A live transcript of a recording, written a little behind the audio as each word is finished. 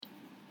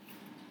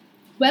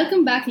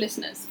Welcome back,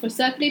 listeners, for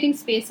Circulating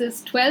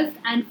Space's 12th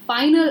and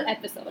final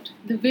episode,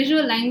 The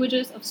Visual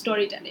Languages of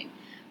Storytelling,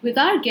 with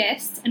our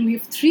guests, and we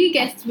have three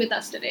guests with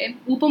us today,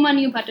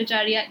 Upamanyu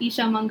Bhattacharya,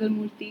 Isha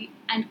Mangalmurthy,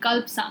 and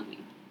Kalp Sangvi.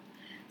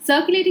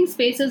 Circulating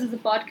Spaces is a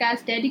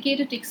podcast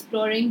dedicated to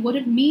exploring what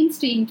it means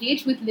to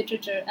engage with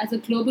literature as a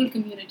global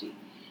community,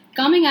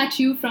 coming at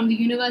you from the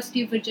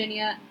University of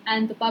Virginia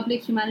and the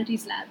Public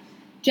Humanities Lab,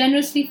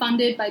 generously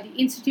funded by the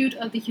Institute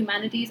of the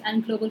Humanities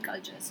and Global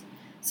Cultures.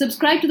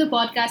 Subscribe to the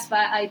podcast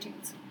via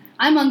iTunes.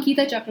 I'm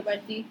Ankita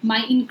Chakrabarti.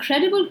 My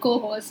incredible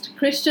co-host,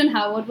 Christian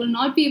Howard, will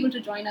not be able to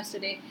join us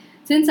today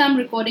since I'm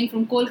recording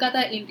from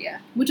Kolkata, India,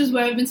 which is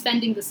where I've been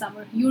spending the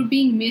summer. You're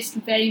being missed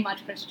very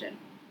much, Christian.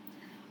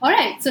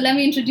 Alright, so let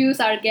me introduce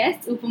our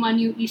guests,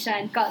 Upamanyu, Isha,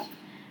 and Kalp.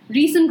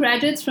 Recent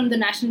graduates from the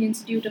National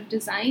Institute of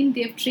Design,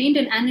 they have trained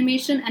in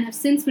animation and have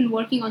since been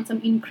working on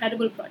some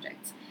incredible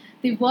projects.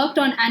 They've worked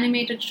on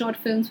animated short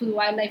films for the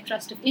Wildlife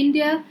Trust of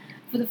India,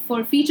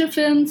 for feature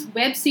films,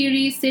 web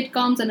series,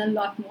 sitcoms, and a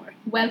lot more.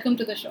 Welcome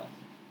to the show.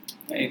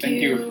 Hey, thank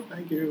you.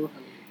 Thank you.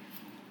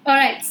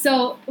 Alright,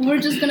 so we're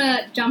just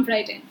gonna jump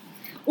right in.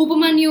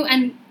 Upamanyu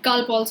and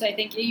Kalp also, I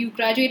think, you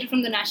graduated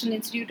from the National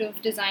Institute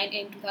of Design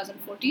in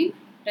 2014,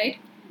 right?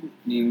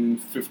 In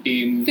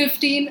 15.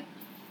 15,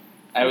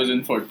 I was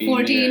in 14.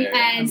 14,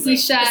 and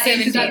Isha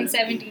in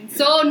 2017.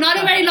 So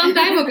not a very long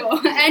time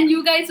ago. And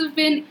you guys have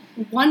been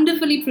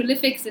wonderfully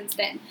prolific since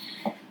then.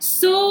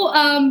 So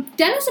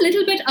tell us a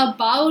little bit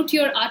about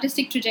your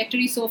artistic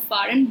trajectory so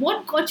far and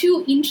what got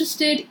you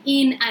interested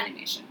in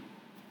animation.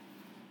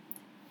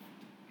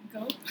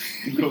 Go.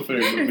 Go for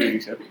it,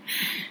 Isha.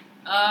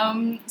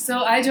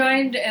 So I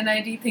joined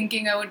NIT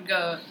thinking I would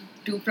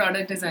do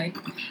product design.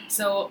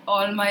 So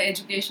all my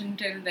education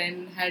till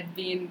then had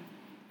been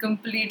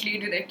completely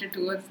directed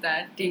towards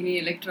that, taking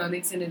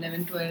electronics in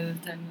 11th,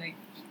 12th and like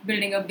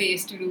building a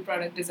base to do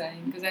product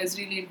design because I was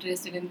really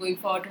interested in going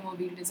for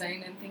automobile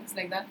design and things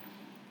like that.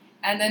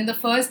 And then the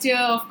first year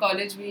of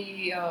college,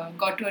 we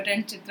got to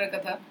attend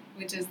Chitrakatha,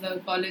 which is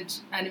the college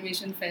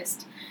animation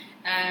fest.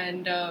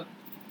 And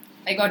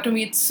I got to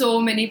meet so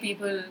many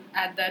people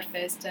at that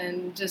fest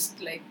and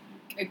just like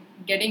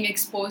getting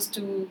exposed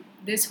to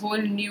this whole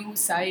new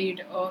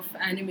side of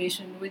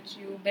animation, which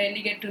you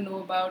barely get to know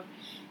about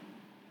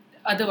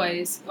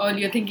otherwise. All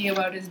you're thinking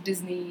about is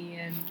Disney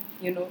and,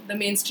 the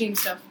mainstream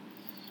stuff.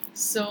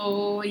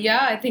 So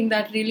yeah, I think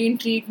that really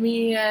intrigued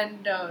me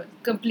and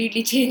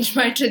completely changed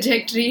my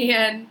trajectory.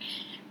 And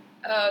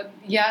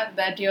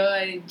that year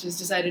I just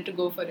decided to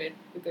go for it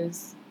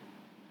because,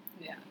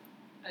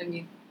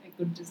 I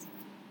could just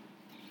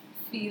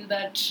feel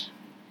that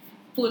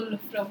pull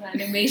from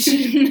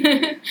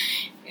animation.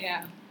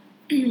 Yeah,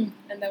 and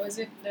that was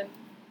it. Then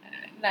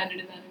I landed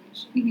in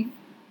animation. Mm-hmm.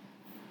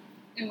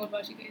 And what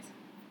about you guys?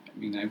 I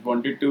mean, I've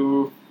wanted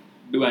to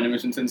do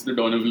animation since the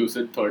dawn of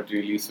lucid thought,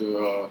 really.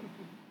 So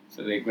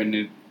like when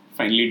it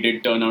finally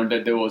did turn out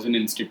that there was an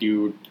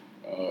institute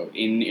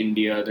in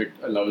India that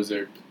allows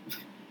it,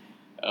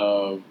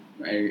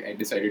 I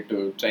decided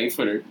to try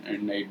for it,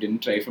 and I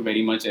didn't try for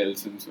very much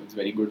else, and so it's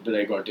very good that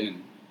I got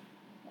in.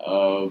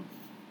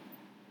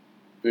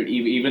 But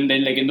even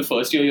then, like in the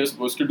first year, you're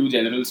supposed to do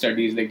general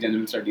studies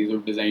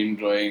of design,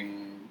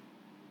 drawing,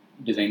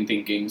 design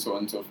thinking, so on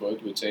and so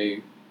forth, which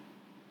I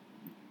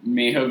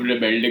may have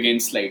rebelled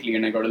against slightly,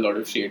 and I got a lot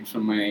of shade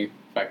from my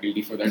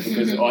faculty for that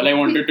because all I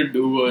wanted to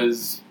do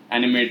was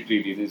animate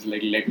really. It's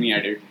like, let me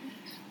at it.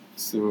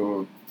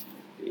 So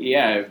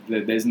yeah,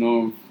 there's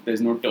no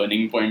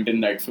turning point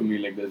in that for me.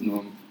 Like there's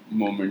no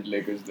moment.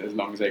 Like as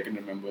long as I can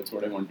remember, it's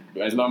what I wanted to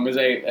do. As long as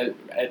I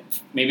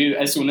maybe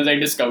as soon as I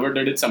discovered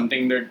that it's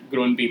something that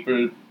grown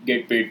people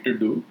get paid to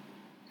do,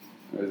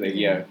 I was like,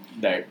 yeah,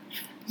 that.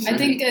 I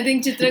think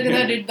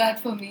Chitrakatha did that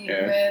for me,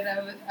 Yeah.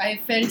 where I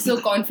felt so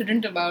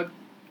confident about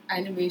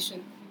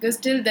animation. Because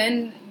till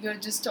then, you're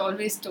just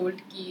always told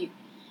that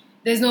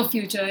there's no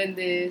future in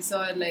this,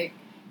 or like,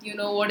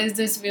 what is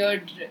this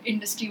weird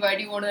industry? Why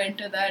do you want to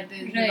enter that?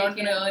 You're not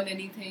going to earn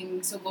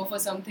anything, so go for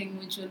something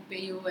which will pay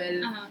you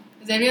well.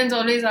 Because everyone's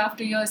always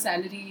after your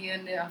salary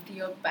and after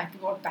your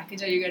what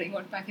package are you getting?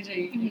 What package are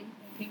you getting?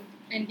 Mm-hmm. I think.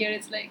 And here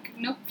it's like,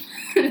 nope.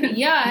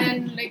 Yeah,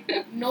 and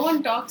like no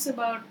one talks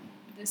about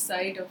this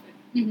side of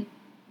it. Mm-hmm.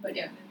 But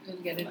yeah, we'll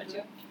get into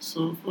it.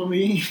 So for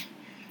me,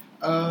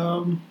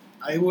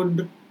 I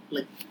would,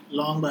 like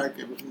long back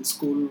in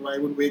school, I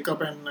would wake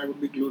up and I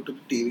would be glued to the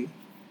TV.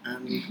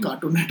 And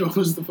Cartoon Network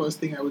was the first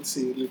thing I would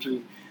see,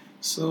 literally.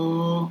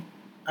 So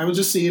I would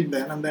just see it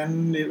then. And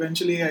then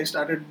eventually I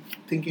started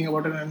thinking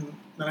about it, and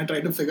then I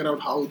tried to figure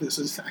out how this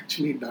is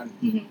actually done.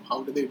 Mm-hmm.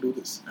 How do they do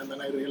this? And then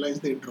I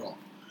realized they draw.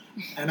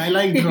 And I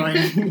like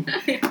drawing.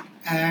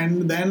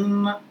 And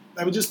then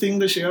I would just think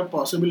the sheer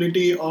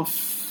possibility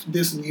of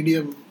this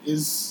medium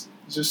is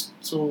just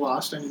so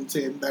vast and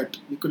insane that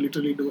you could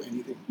literally do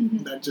anything.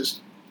 Mm-hmm. That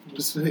just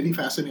was very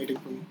fascinating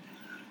for me.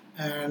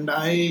 And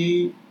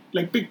I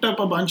picked up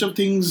a bunch of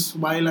things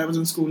while I was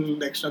in school,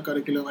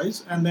 extracurricular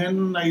wise, and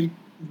then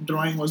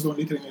drawing was the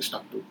only thing I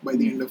stuck to by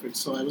the end of it.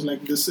 So I was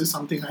like, this is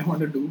something I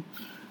want to do.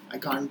 I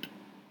can't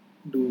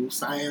do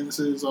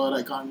sciences or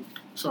I can't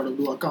sort of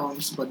do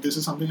accounts, but this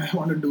is something I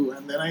want to do.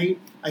 And then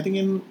I think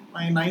in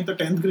my 9th or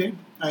 10th grade,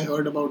 I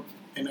heard about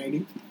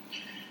NID.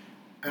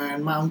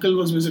 And my uncle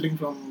was visiting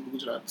from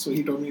Gujarat, so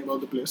he told me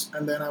about the place.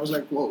 And then I was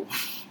like, whoa,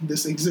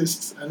 this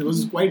exists. And it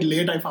was quite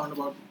late I found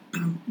about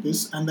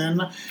this. And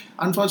then,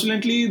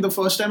 unfortunately, the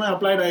first time I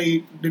applied,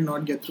 I did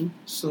not get through.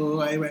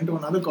 So I went to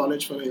another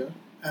college for a year.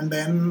 And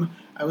then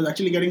I was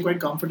actually getting quite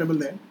comfortable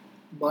there.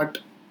 But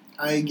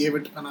I gave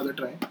it another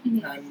try.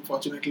 And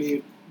fortunately,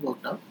 it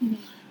worked out.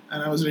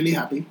 And I was really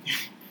happy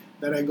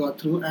that I got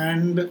through.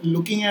 And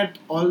looking at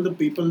all the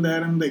people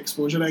there and the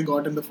exposure I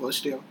got in the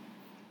first year,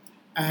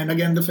 and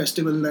again, the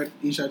festival that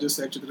Isha just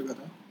said,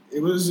 Chitragatha,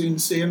 it was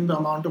insane the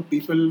amount of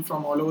people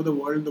from all over the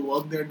world, the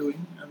work they're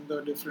doing, and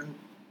the different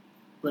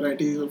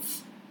varieties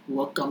of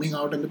work coming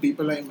out, and the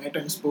people I met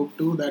and spoke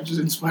to, that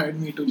just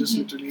inspired me to just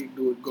literally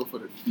do it, go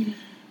for it.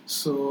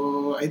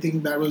 So I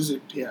think that was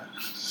it, yeah.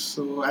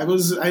 So I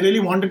really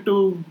wanted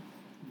to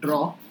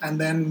draw,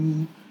 and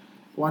then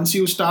once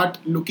you start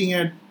looking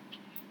at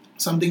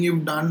something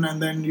you've done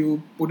and then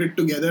you put it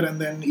together,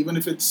 and then even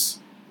if it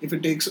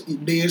takes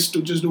days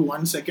to just do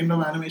 1 second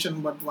of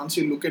animation, but once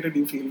you look at it,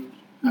 you feel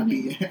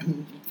happy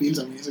and it feels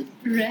amazing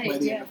by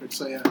the end of it.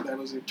 So yeah, that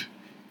was it.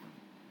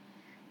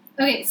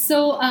 Okay,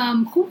 so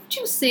who would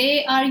you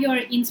say are your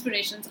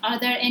inspirations? Are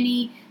there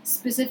any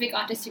specific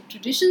artistic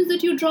traditions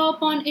that you draw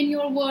upon in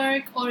your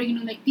work, or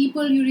like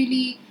people you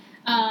really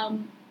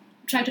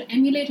try to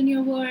emulate in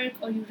your work,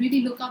 or you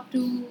really look up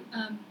to?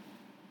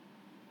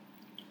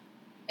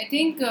 I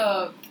think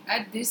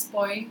at this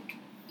point,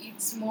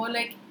 it's more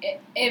like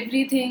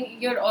everything.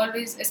 You're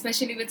always,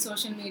 especially with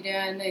social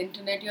media and the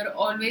internet, you're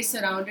always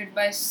surrounded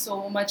by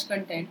so much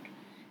content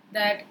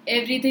that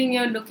everything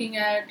you're looking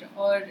at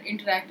or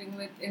interacting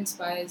with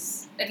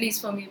inspires. At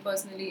least for me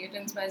personally, it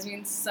inspires me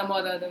in some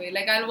or the other way.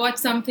 Like I'll watch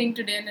something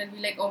today and I'll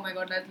be like, oh my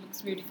god, that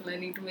looks beautiful, I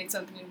need to make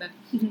something like that.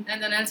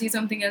 And then I'll see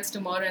something else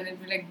tomorrow and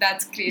it'll be like,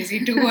 that's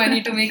crazy too, I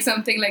need to make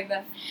something like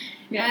that.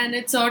 And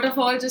it sort of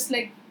all just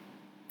like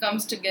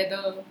comes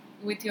together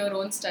with your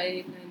own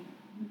style, and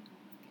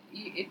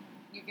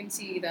you can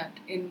see that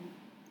in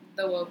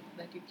the work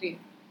that you create.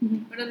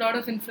 But a lot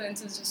of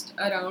influence is just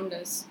around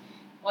us.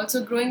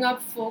 Also, growing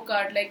up folk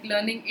art, like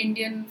learning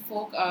Indian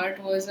folk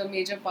art was a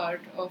major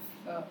part of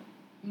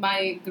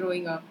my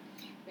growing up.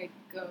 Like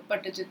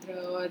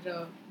Pattachitra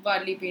or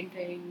Varli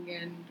painting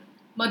and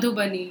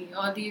Madhubani,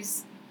 all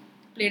these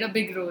played a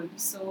big role.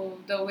 So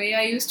the way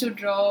I used to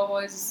draw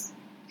was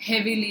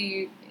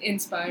heavily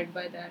inspired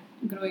by that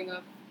growing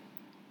up,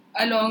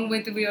 along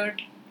with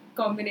weird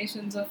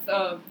combinations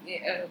of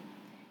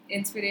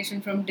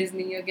inspiration from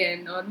Disney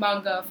again, or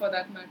manga for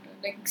that matter.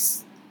 Like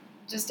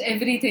just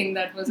everything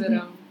that was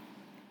around.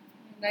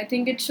 And I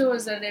think it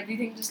shows that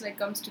everything just like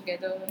comes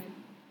together, and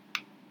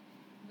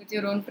with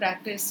your own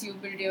practice you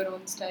build your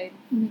own style.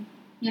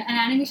 Yeah,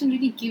 and animation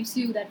really gives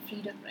you that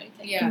freedom, right?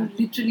 Like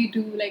to literally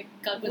do like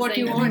what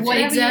you want,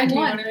 whatever exactly, you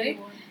want, right?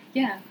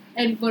 Yeah.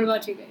 And what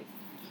about you guys?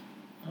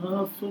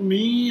 For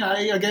me,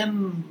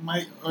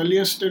 my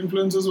earliest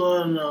influences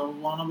were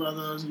Warner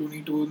Brothers,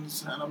 Looney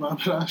Tunes,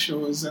 Hanna-Barbera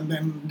shows, and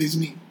then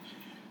Disney.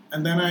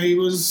 And then I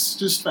was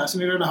just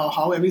fascinated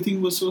how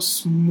everything was so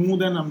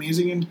smooth and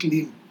amazing and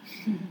clean.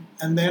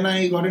 And then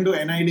I got into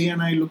NID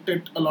and I looked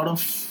at a lot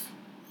of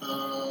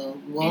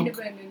work,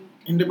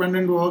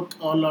 independent work,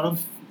 a lot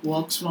of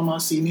works from our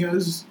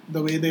seniors,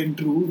 the way they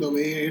drew, the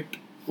way it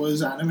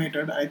was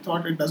animated. I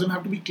thought it doesn't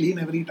have to be clean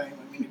every time.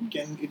 I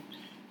mean,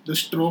 the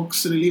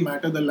strokes really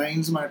matter, the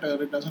lines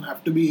matter. It doesn't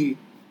have to be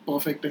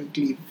perfect and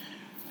clean.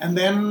 And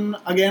then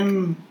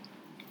again,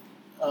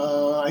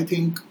 I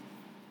think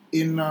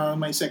in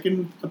my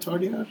second or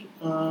third year,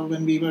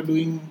 when we were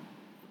doing,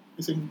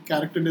 I think,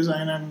 character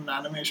design and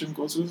animation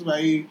courses,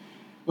 I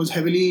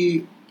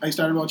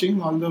started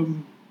watching all the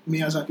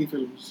Miyazaki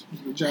films,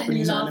 the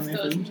Japanese anime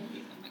films.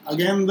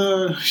 Again,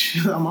 the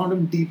amount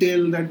of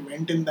detail that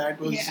went in that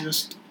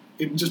was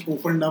it just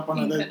opened up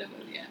another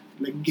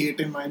gate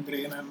in my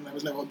brain, and I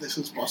was like, oh, this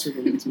is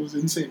possible. It was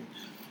insane.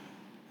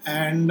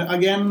 And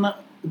again,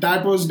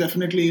 that was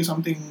definitely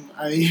something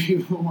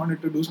I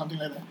wanted to do, something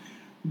like that.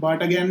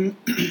 But again,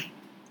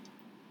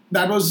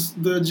 that was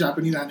the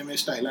Japanese anime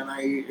style, and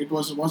it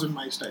wasn't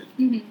my style.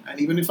 And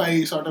even if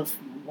I sort of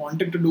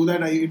wanted to do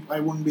that, I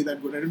wouldn't be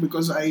that good at it,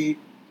 because the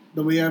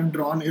way I've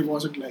drawn, it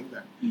wasn't like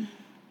that.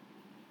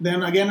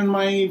 Then again, in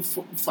my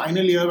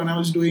final year, when I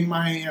was doing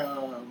my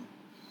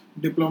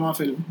diploma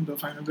film, the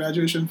final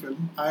graduation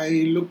film, I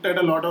looked at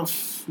a lot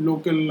of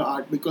local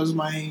art, because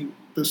my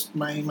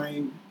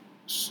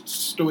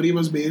story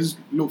was based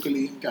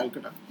locally in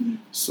Calcutta.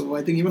 So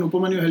I think even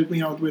Upamanyu helped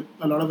me out with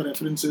a lot of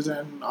references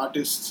and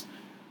artists,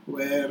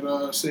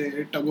 where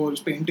say Tagore's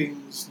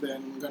paintings,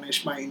 then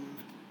Ganesh Mine,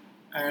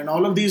 and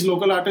all of these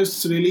local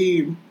artists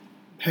really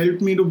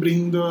helped me to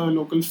bring the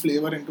local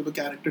flavor into the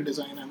character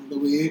design and the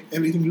way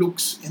everything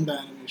looks in the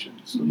animation.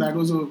 So that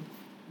was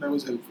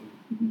helpful.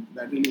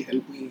 That really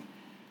helped me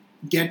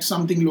get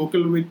something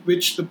local with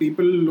which the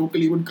people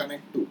locally would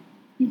connect to.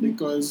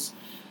 Because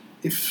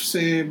if,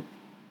 say,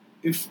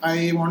 if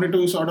I wanted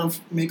to sort of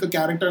make a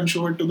character and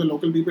show it to the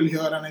local people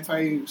here, and if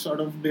I sort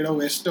of did a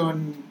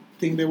Western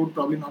thing, they would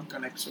probably not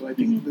connect. So I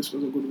think this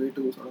was a good way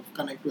to sort of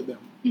connect with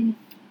them.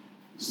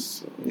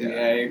 So Yeah,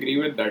 I agree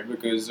with that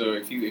because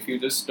if you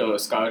just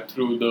scour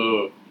through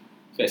the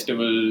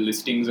festival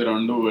listings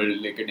around the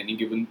world, like at any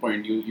given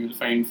point, you'll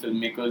find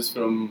filmmakers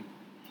from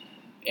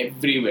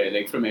everywhere,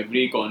 like from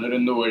every corner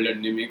in the world,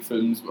 and they make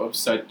films of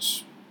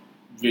such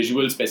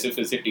visual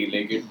specificity.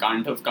 Like it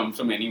can't have come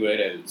from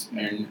anywhere else.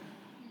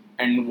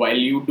 And while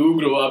you do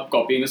grow up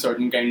copying a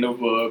certain kind of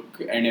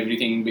work, and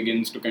everything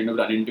begins to kind of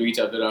run into each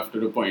other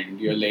after a point,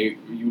 you're like,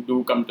 you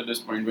do come to this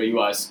point where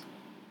you ask,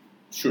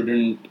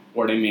 shouldn't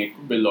what I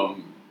make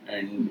belong?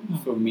 And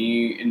for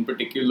me in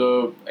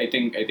particular, I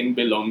think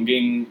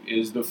belonging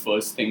is the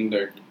first thing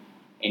that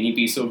any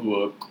piece of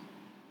work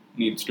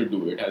needs to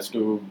do. It has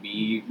to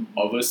be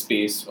of a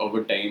space, of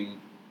a time,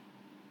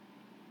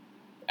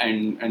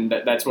 and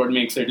that's what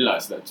makes it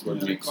last. That's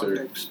what makes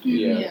context.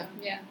 it.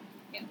 Yeah,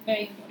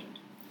 very important.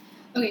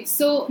 Okay,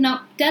 so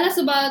now tell us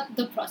about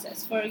the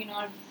process for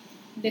our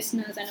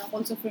listeners, and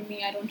also for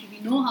me. I don't really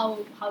know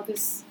how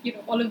this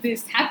all of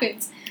this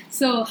happens.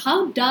 So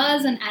how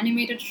does an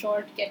animated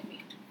short get made?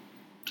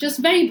 Just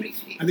very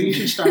briefly. I think you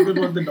should start with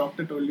what the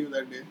doctor told you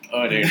that day.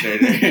 Oh,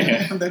 right.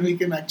 Yeah. And then we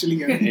can actually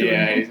get into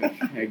it. Yeah,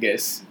 I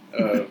guess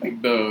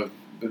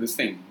this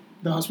thing.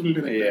 The hospital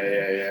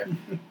director.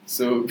 Yeah.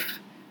 So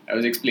I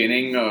was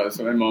explaining.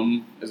 So my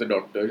mom is a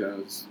doctor. I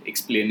was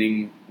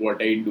explaining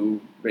what I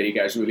do very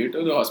casually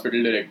to the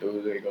hospital director, who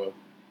was like a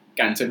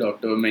cancer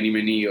doctor,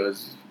 many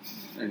years,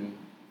 and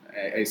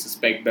I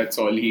suspect that's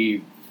all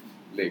he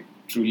like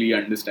truly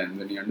understands,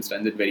 and he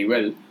understands it very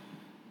well.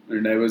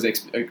 And I was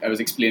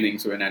explaining.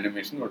 So in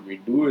animation, what we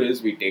do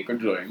is we take a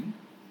drawing,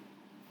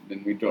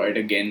 then we draw it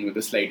again with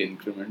a slight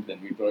increment,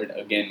 then we draw it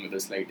again with a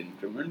slight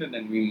increment, and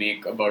then we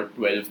make about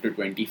 12 to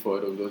 24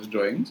 of those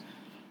drawings,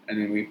 and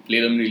then we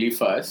play them really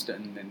fast,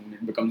 and then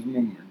it becomes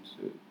movement.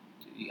 So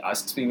he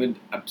asks me with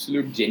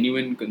absolute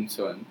genuine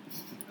concern,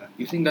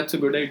 "You think that's a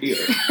good idea?"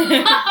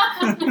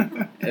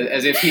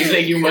 As if he's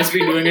like, "You must be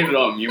doing it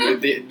wrong.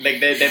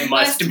 There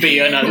must be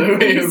another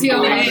way of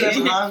doing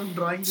it."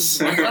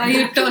 Are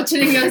you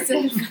torturing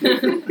yourself?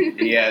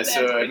 Yeah,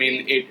 so I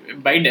mean,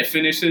 it by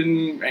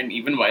definition, and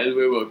even while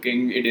we're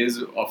working, it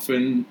is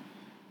often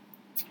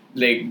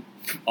like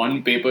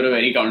on paper a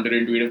very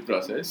counterintuitive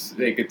process.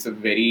 Like it's a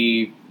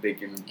very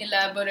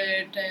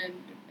Elaborate and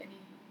very.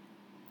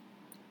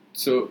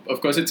 So of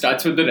course it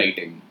starts with the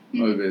writing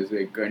always,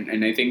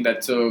 and I think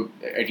that's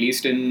at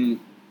least in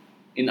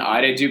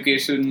our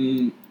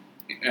education,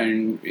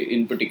 and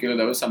in particular,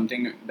 that was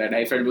something that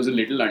I felt was a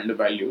little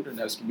undervalued. It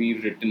has to be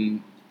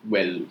written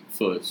well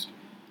first,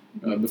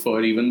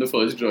 before even the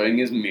first drawing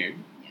is made.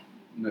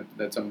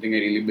 That's something I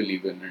really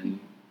believe in, and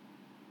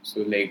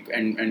so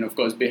and of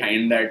course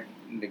behind that,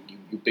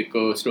 you pick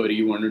a story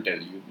you want to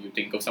tell. You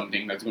think of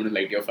something that's going to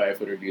light your fire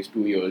for at least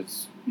 2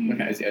 years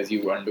as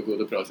you undergo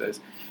the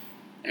process,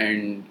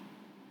 and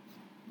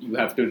you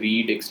have to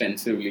read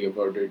extensively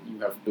about it. You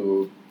have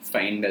to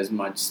find as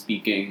much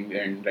speaking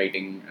and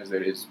writing as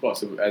there is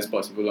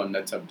possible on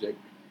that subject,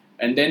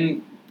 and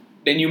then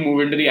you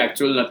move into the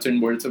actual nuts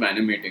and bolts of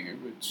animating it,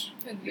 which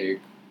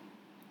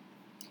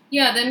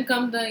then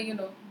come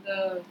the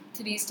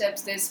 3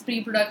 steps. There's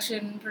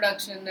pre-production,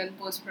 production, and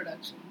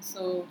post-production.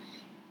 So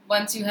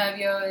once you have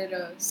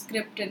your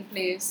script in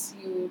place,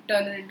 you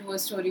turn it into a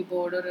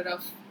storyboard or a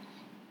rough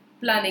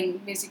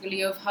planning,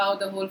 basically, of how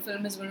the whole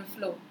film is going to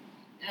flow,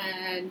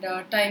 and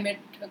time it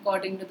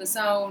according to the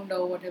sound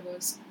or whatever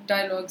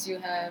dialogues you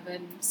have,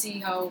 and see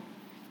how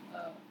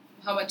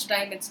much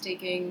time it's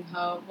taking,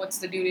 what's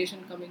the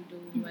duration coming to,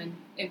 and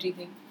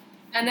everything.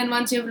 And then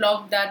once you've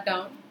logged that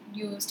down,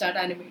 you start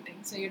animating.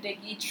 So you take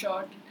each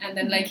shot, and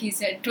then, like he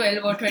said,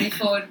 12 or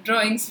 24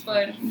 drawings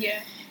per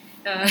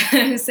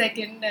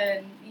second,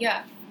 and you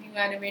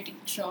animate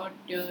each shot,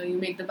 you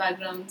make the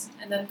backgrounds,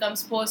 and then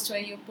comes post where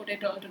you put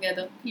it all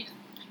together,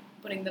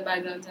 putting the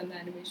backgrounds and the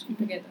animation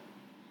together.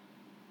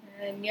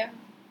 And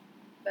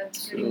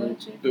that's pretty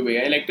much it. The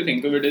way I like to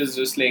think of it is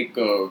just like,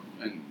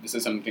 and this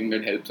is something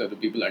that helps other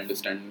people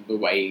understand the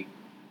why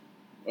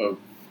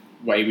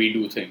we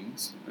do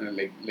things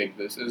like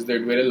this, is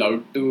that we're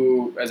allowed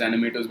to, as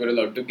animators, we're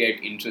allowed to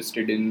get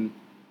interested in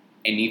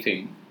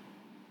anything,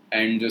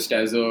 and just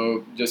as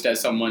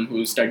someone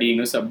who's studying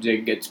a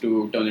subject gets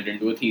to turn it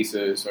into a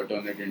thesis or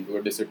turn it into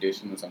a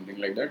dissertation or something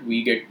like that,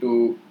 we get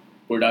to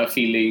put our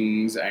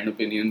feelings and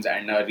opinions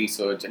and our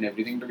research and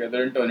everything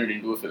together and turn it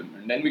into a film.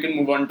 And then we can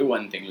move on to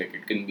one thing. Like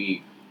it can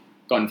be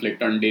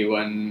conflict on day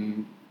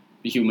 1,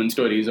 human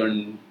stories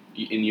in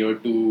year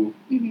 2.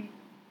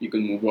 You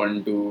can move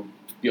on to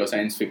pure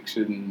science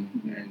fiction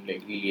and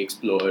really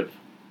explore.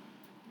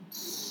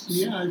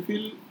 Yeah, I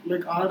feel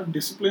like our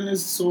discipline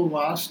is so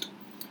vast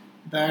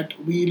that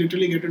we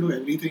literally get to do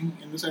everything.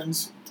 In the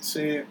sense,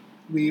 say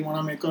we want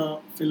to make a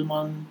film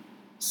on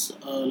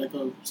like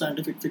a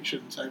scientific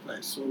fiction,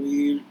 sci-fi. So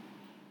we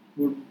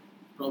would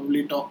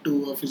probably talk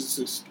to a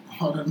physicist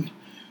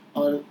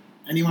or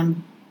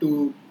anyone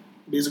to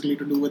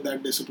do with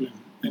that discipline.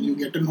 and you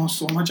get to know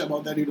so much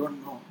about that you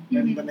don't know.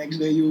 Then the next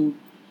day you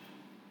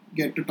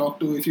get to talk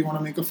to, if you want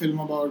to make a film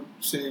about,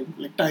 say,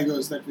 like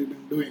tigers that we've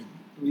been doing,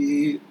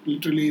 we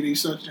literally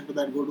researched into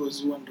that, go to a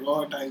zoo and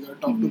draw a tiger,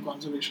 talk to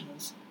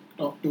conservationists,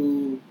 talk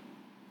to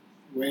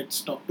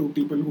vets, talk to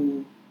people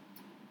who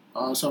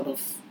are sort of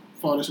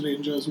forest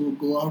rangers who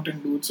go out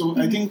and do it. So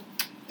I think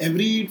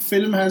every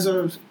film has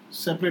a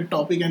separate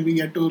topic and we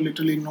get to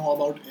literally know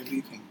about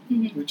everything,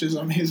 which is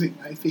amazing.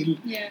 I feel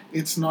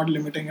it's not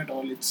limiting at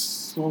all. It's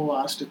so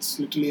vast. It's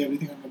literally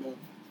everything under the...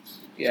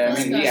 Yeah, I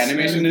mean, the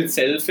animation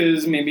itself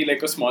is maybe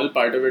like a small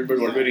part of it, but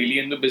what we're really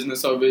in the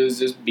business of is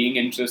just being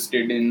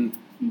interested in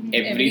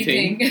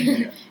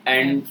everything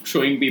and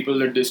showing people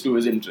that this too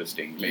is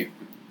interesting. Like,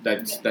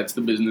 that's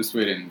the business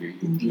we're in, really.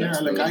 Yeah,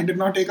 like I did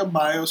not take a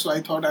bio, so I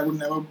thought I would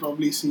never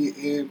probably see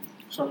a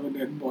sort of a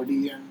dead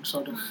body and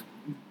sort of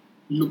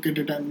look at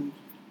it and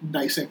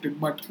dissect it.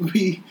 But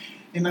we,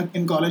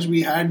 in college,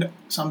 we had a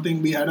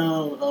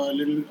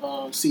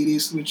little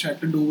series which had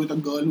to do with a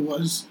girl who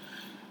was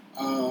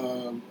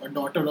a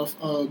daughter of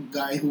a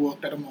guy who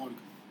worked at a morgue.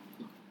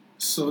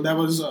 So that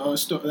was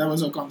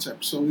a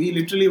concept. So we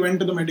literally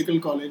went to the medical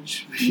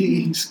college.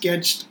 We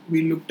sketched.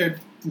 We looked at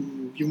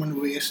human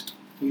waste.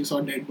 We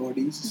saw dead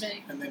bodies,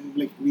 and then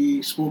like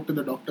we spoke to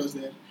the doctors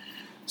there.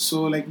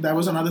 So like that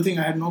was another thing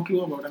I had no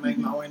clue about, and like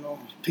now I know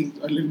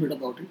a little bit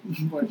about it.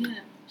 But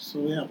so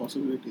yeah,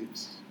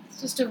 possibilities.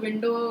 It's just a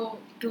window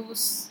to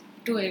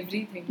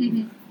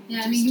everything.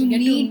 Yeah, I mean,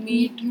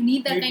 you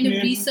need that kind of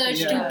research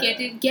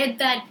to get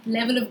that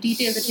level of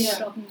detail that you're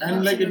talking about.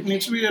 And like it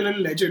needs to be a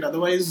little legit,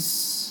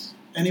 otherwise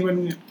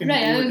anyone can do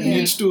it. It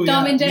needs to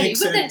Tom and Jerry, make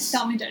but then sense.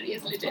 Tom and Jerry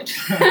is legit.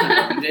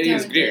 Tom and Jerry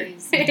is great.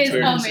 It's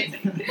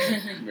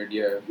amazing. But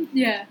yeah.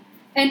 Yeah.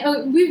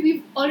 And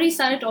we've already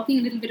started talking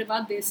a little bit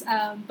about this,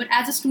 but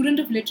as a student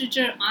of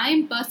literature,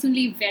 I'm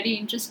personally very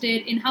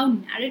interested in how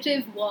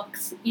narrative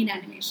works in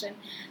animation.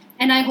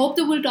 And I hope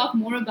that we'll talk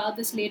more about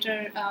this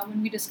later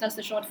when we discuss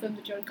the short film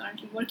that you're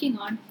currently working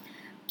on.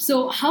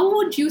 So how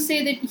would you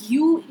say that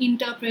you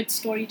interpret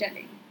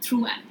storytelling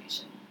through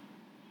animation?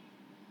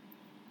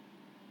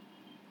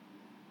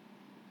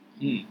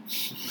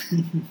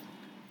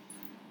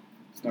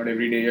 It's not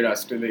every day you're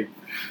asked to like...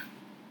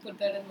 Put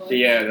that in words.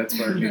 Yeah, that's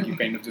what like, you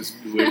kind of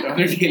just do it on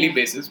a daily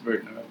basis,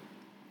 but...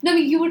 No, I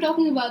mean, you were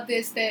talking about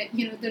this, that,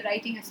 you know, the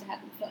writing has to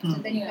happen first,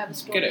 and then you have a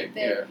story.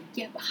 Correct,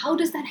 Yeah, but how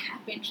does that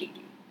happen,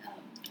 really?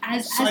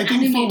 So I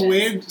think for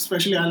Wade,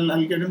 especially,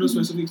 I'll get into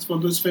specifics for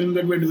this film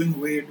that we're doing,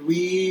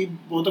 Wade.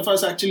 Both of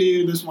us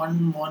actually, this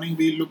one morning,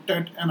 we looked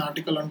at an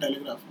article on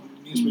Telegraph, on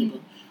the newspaper,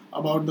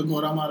 about the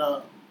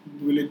Goramara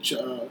village,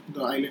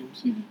 the island,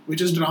 which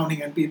is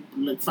drowning, and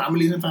people, like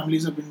families and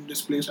families have been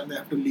displaced and they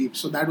have to leave.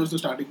 So that was the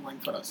starting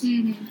point for us.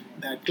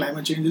 That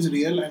climate change is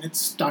real and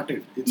it's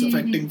started. It's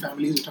affecting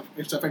families.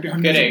 It's affecting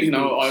hundreds of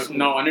people.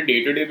 Now, on a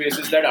day-to-day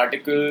basis, that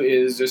article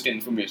is just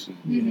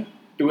information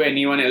to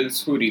anyone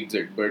else who reads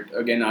it. But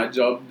again, our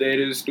job there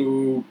is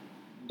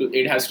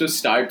it has to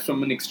start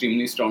from an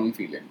extremely strong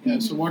feeling. Yeah.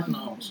 So what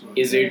now?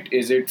 Is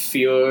it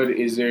fear?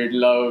 Is it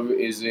love?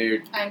 Is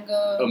it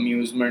anger?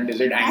 Amusement?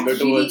 Is it anger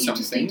towards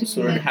something?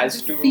 So it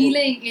has to.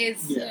 Feeling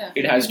is.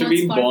 It has to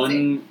be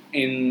born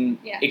in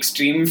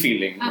extreme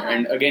feeling,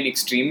 and again,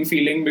 extreme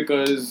feeling,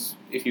 because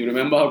if you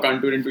remember how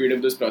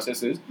counterintuitive this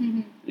process is,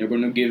 you're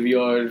going to give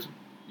your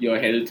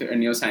health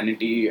and your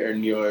sanity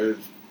and your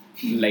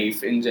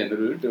life in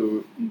general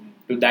to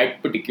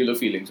that particular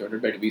feeling. So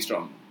it better be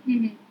strong.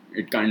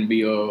 It can't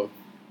be a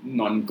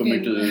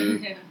non-committal.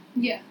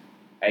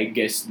 I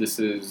guess this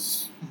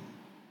is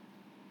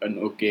an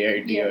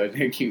okay idea.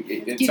 Like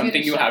it's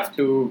something you have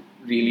to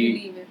really.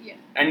 Believe it.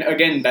 And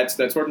again,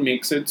 that's what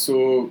makes it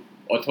so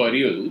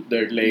authorial.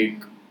 That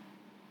like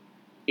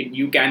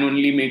you can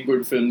only make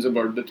good films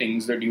about the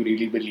things that you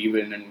really believe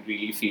in and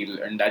really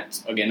feel, and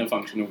that's again a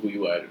function of who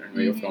you are and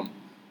where you're from.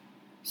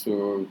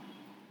 So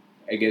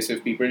I guess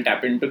if people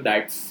tap into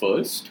that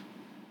first.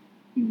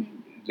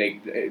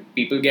 Like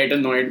people get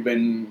annoyed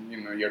when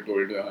you're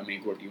told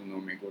make what you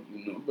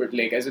know, but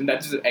like as in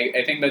that's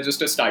I think that's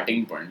just a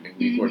starting point. Like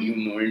make what you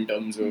know in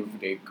terms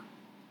of like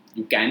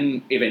you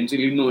can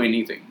eventually know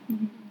anything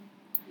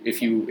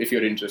if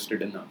you're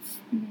interested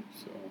enough.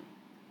 So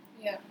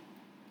yeah,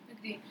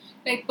 agree.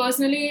 Like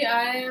personally,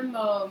 I am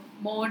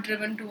more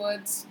driven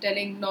towards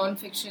telling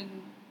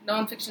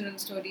non-fictional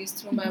stories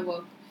through my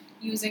work,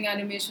 using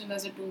animation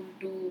as a tool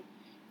to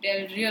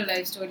tell real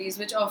life stories,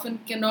 which often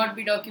cannot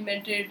be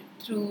documented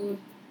through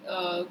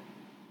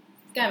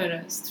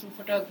cameras, through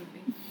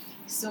photography.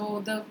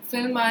 So the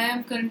film I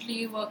am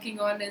currently working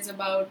on is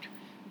about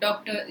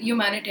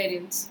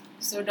humanitarians.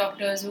 So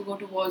doctors who go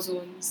to war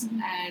zones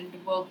and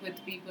work with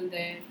people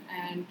there,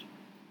 and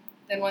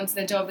then once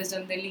their job is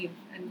done, they leave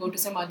and go to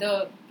some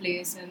other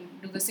place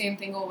and do the same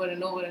thing over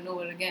and over and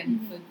over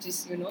again. So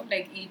just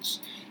like each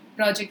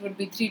project would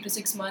be 3 to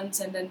 6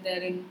 months, and then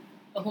they're in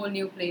a whole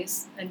new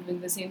place and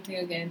doing the same thing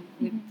again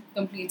with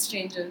complete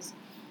strangers.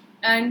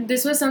 And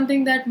this was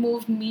something that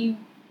moved me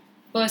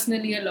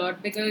personally a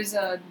lot, because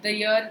the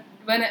year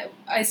when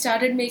I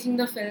started making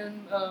the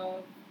film,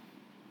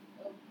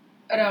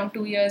 around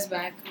 2 years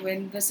back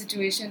when the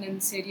situation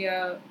in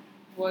Syria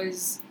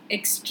was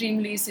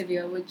extremely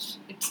severe, which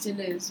it still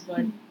is,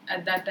 but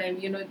at that time,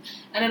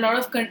 and a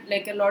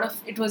lot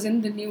of it was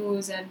in the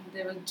news, and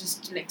there were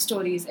just like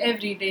stories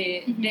every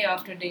day, day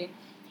after day,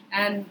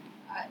 and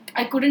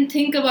I couldn't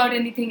think about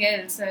anything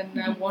else,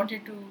 and I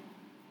wanted to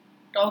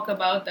talk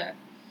about that.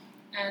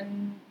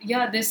 And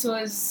yeah, this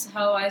was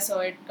how I saw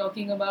it,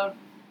 talking about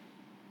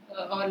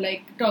or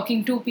like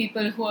talking to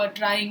people who are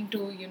trying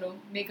to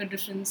make a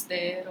difference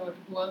there, or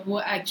who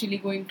are actually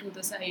going to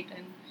the site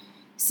and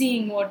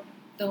seeing what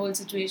the whole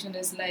situation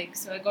is like.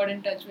 So I got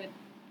in touch with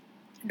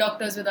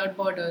Doctors Without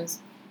Borders,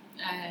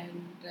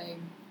 and I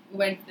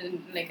went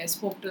and I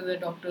spoke to the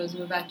doctors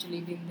who have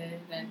actually been there,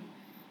 and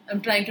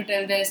I'm trying to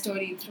tell their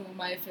story through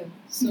my film.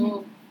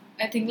 So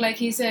I think, like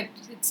he said,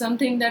 it's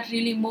something that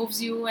really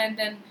moves you, and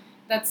then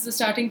that's the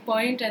starting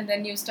point, and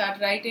then you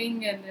start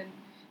writing, and then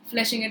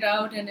fleshing it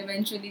out, and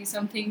eventually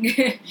something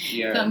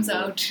comes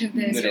out.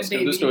 There's the your rest of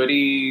baby. the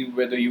story,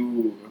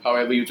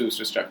 however you choose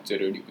to structure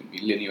it, you can be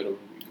linear or you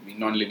can be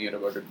non-linear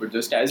about it. But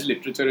just as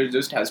literature, it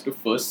just has to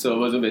first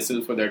serve as a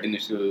vessel for that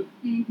initial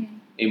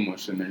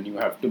emotion, and you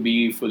have to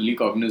be fully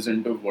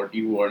cognizant of what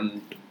you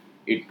want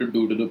it to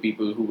do to the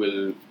people who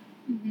will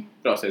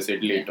process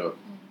it later.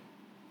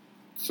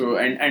 So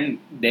and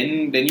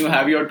then you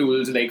have your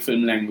tools like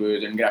film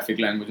language and graphic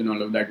language and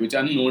all of that, which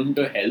are known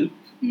to help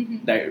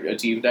that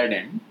achieve that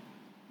end.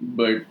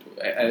 But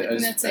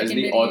as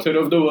the author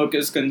of the work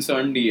is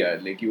concerned,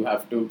 you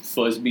have to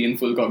first be in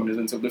full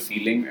cognizance of the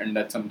feeling, and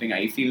that's something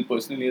I feel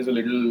personally is a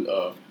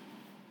little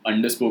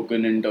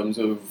underspoken in terms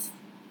of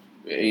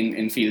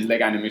in fields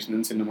like animation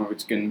and cinema,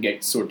 which can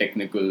get so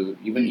technical.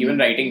 Even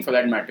writing, for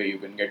that matter, you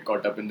can get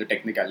caught up in the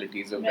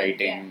technicalities of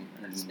writing.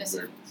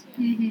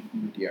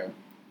 Yeah.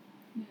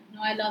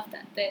 No, I love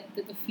that.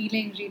 The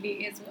feeling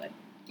really is what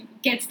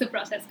gets the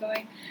process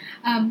going.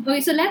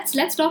 Okay, so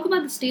let's talk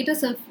about the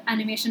status of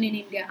animation in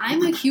India.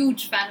 I'm a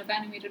huge fan of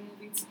animated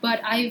movies, but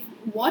I've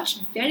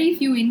watched very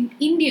few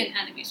Indian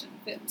animation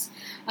films.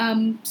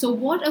 So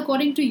what,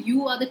 according to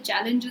you, are the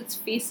challenges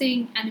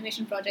facing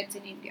animation projects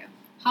in India?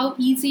 How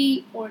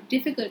easy or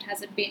difficult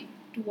has it been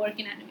to work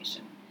in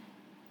animation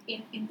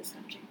in this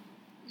country?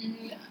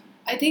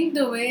 I think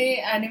the way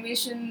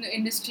animation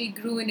industry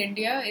grew in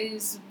India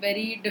is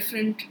very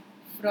different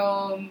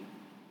from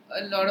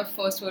a lot of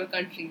first world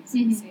countries,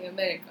 say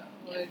America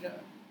or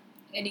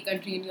any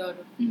country in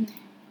Europe.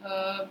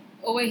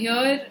 Over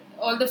here,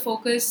 all the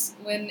focus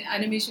when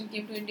animation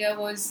came to India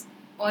was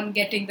on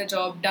getting the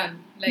job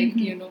done.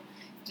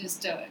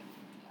 Just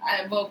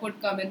work would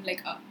come in,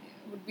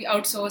 would be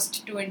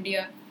outsourced to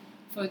India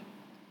for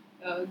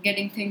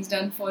getting things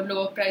done for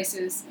lower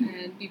prices,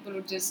 and people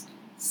would just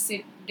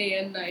sit day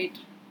and night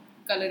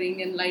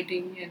coloring and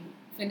lighting and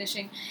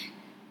finishing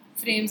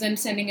frames and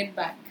sending it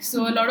back.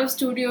 So a lot of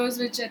studios,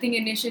 which I think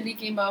initially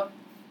came up,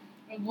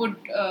 would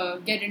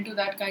get into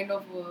that kind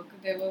of work.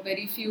 There were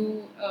very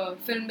few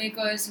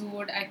filmmakers who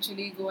would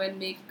actually go and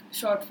make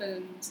short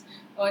films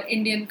or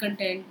Indian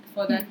content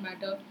for that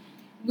matter,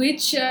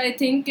 which I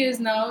think is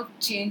now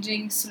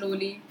changing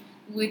slowly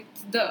with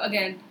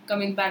again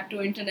coming back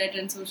to internet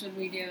and social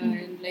media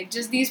and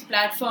just these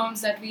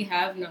platforms that we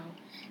have now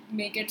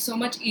make it so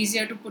much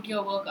easier to put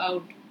your work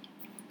out.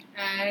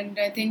 And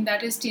I think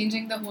that is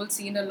changing the whole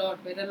scene a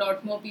lot, where a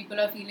lot more people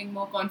are feeling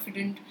more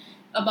confident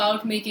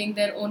about making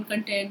their own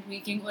content,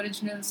 making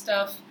original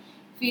stuff,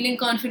 feeling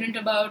confident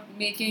about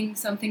making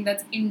something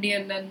that's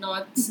Indian and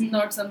not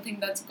something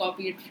that's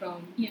copied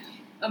from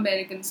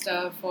American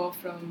stuff or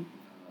from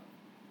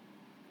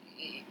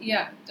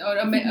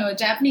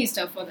Japanese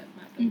stuff for that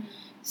matter.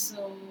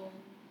 So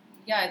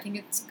I think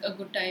it's a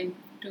good time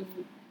to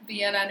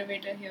be an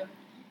animator here.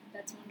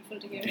 That's wonderful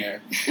to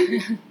hear.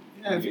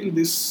 I feel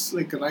this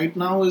right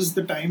now is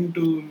the time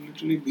to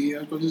literally be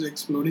here because it's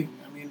exploding.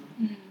 I mean,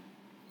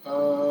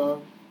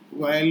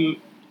 while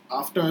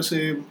after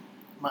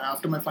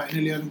my final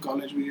year in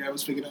college, I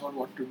was figuring out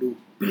what to do.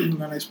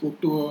 When I spoke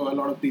to a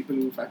lot of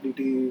people,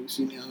 faculty,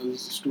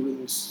 seniors,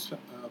 students,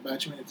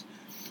 batchmates,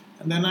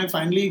 and then I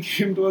finally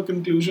came to a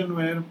conclusion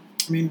where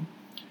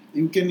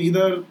you can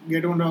either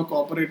get onto a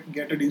corporate,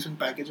 get a decent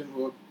package and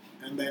work,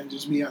 and then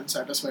just be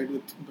unsatisfied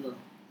with the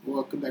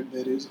work that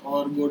there is,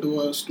 or go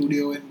to a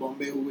studio in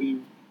Bombay who will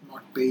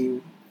not pay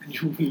you and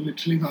you will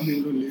literally not be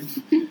able to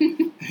live.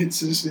 It's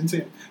just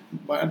insane.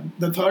 But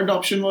the third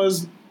option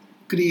was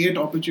create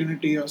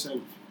opportunity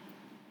yourself.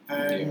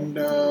 And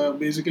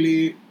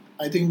basically,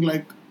 I think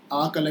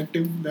our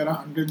collective, there are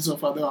hundreds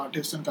of other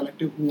artists and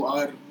collective who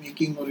are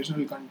making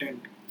original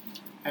content.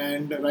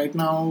 And right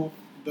now,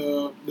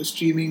 the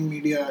streaming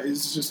media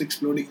is just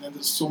exploding, and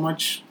there's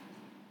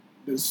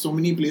so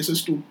many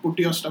places to put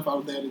your stuff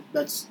out there.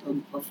 That's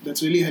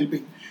really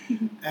helping.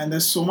 And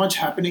there's so much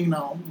happening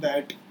now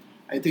that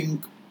I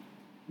think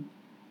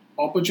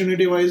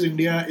opportunity-wise,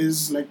 India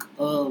is like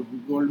a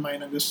gold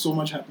mine, and there's so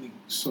much happening.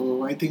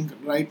 So I think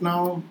right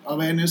now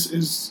awareness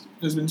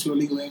has been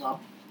slowly going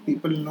up.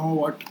 People know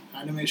what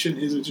animation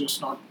is. It's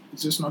just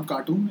not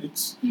cartoon.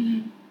 It's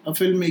a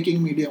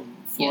filmmaking medium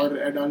for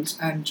adults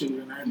and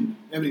children and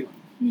everyone.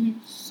 Mhm.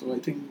 So I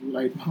think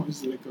right now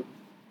is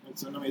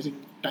it's an amazing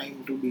time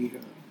to be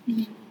here.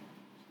 Mhm.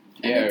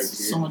 Yeah, it's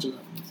So much is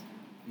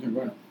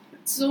happening.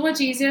 so much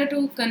easier to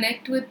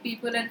connect with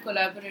people and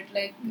collaborate.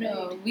 Like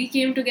Right. we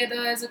came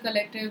together as a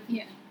collective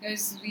Yeah.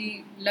 because we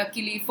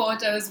luckily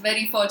fought. I was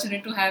very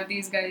fortunate to have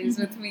these guys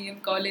with me in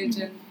college,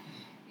 Mhm.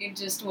 and it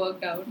just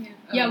worked out.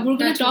 Yeah, we're going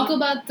to touch talk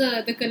wood. about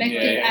the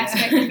collective Yeah.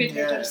 aspect a bit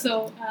later. Yeah. So,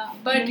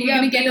 But we're yeah,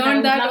 gonna get there. I beyond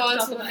would that love to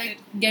talk also, about like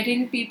it.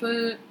 getting people,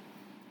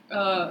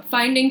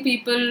 finding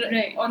people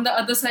Right. on the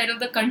other side of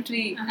the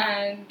country Uh-huh.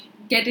 and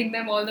getting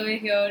them all the way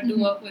here to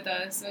Mhm. work with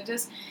us. So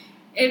just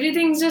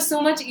everything's just so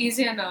much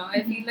easier now. I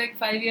Mhm. feel like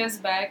 5 years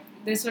back,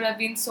 this would have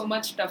been so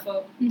much tougher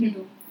to Mhm.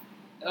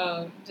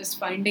 do. Just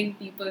finding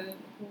people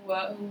who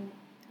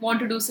want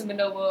to do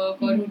similar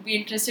work or Mhm. who'd be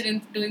interested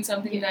in doing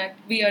something Yeah. that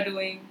we are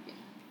doing,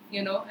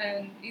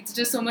 and it's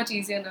just so much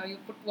easier now. You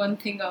put one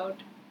thing out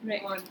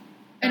Right. on.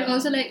 And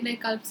also, like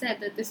Kalp said,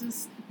 that this is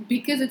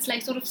because it's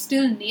like sort of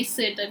still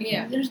nascent. I mean,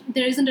 Yeah.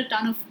 there isn't a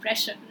ton of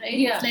pressure, right?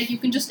 Yeah. It's like you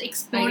can just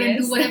explore I and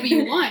do guess. whatever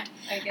you want.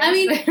 I guess. I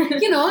mean,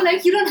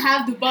 like you don't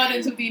have the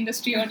burdens of the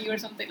industry on you or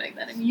something like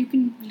that. I mean, you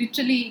can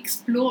literally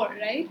explore,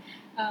 right?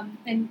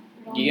 And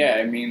Yeah,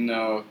 I mean,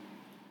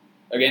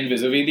 again,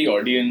 vis-a-vis the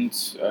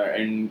audience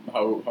and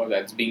how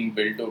that's being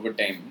built over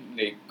time,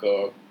 like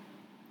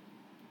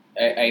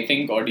I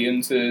think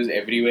audiences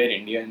everywhere,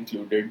 India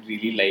included,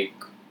 really like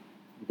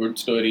good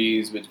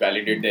stories which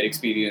validate their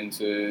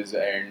experiences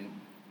and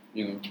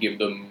give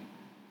them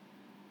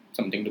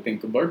something to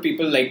think about.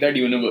 People like that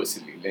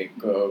universally. Like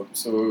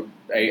so,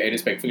 I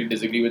respectfully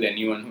disagree with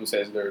anyone who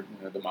says that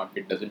the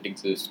market doesn't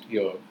exist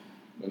here.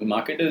 The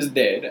market is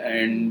there,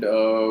 and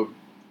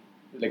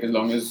like as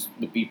long as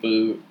the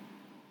people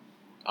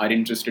are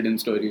interested in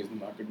stories, the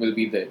market will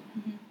be there.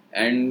 Mhm.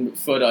 And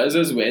for us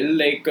as well,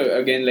 like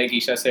again, like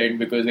Isha said,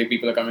 because like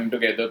people are coming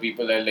together,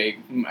 people are like,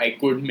 I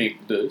could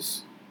make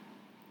this.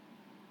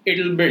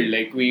 It'll build.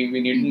 Like we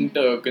needn't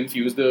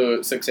confuse the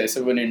success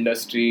of an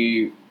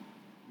industry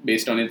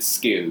based on its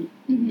scale.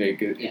 Mhm.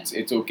 Like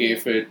it's okay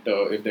if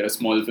there are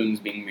small films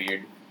being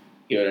made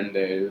here and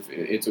there.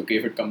 It's okay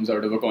if it comes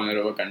out of a corner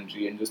of a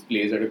country and just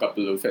plays at a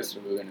couple of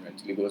festivals and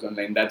eventually goes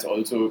online. That's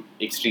also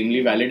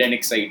extremely valid and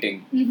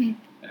exciting. Mhm.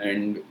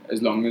 And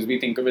as long as we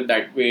think of it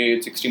that way,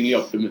 it's extremely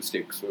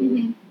optimistic. So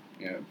Mhm.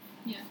 yeah.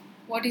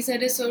 What he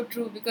said is so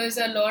true, because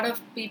a lot of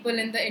people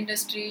in the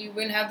industry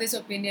will have this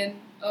opinion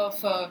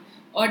of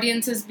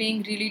audiences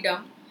being really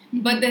dumb,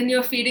 but then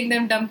you're feeding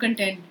them dumb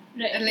content.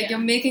 Right, Like yeah.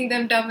 you're making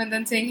them dumb and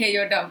then saying, "Hey,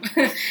 you're dumb."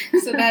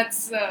 So that's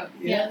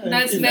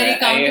that's it- very I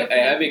counterproductive.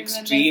 have and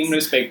extreme that's-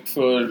 respect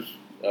for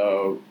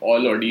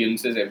all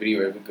audiences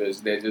everywhere,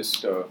 because they're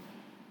just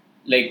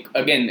like,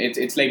 again,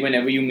 it's like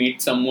whenever you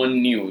meet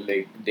someone new,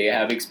 like they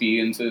have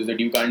experiences that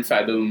you can't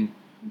fathom.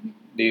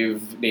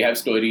 They have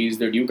stories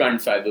that you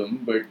can't fathom,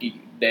 but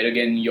there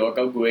again, you're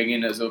going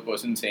in as a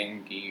person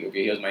saying,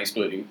 okay, here's my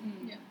story.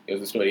 Yeah.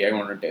 Here's the story I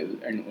want to tell,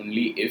 and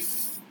only if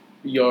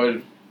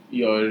you're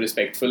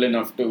respectful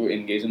enough to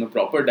engage in a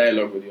proper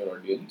dialogue with your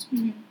audience,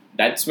 Mhm.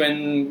 that's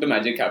when the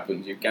magic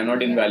happens. You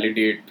cannot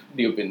invalidate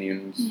the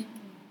opinions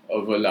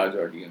of a large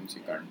audience.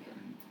 You can't,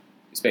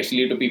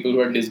 especially to people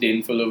who are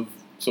disdainful of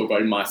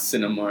so-called mass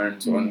cinema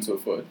and so on and so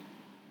forth.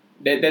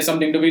 There's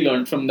something to be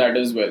learned from that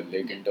as well,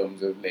 like in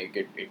terms of like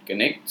it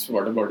connects.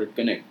 What about it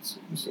connects?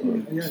 So Yeah,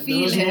 if there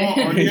Feel was no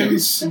it.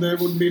 audience, there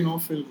would be no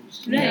films.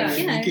 Right, We're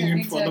yeah, making yeah,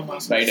 it for the exactly.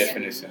 masses. by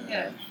definition,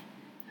 Yeah.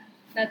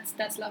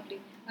 That's lovely.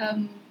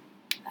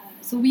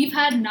 So we've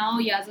had now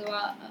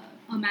Yazawa,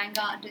 a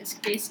manga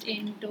artist based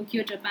in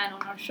Tokyo, Japan,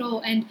 on our show,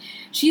 and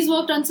she's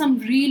worked on some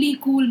really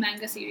cool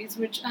manga series,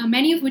 which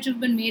many of which have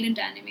been made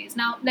into animes.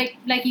 Now,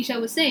 like Isha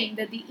was saying,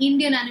 that the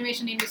Indian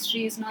animation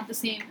industry is not the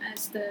same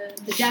as the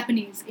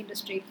Japanese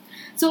industry.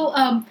 So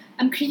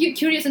I'm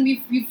curious, and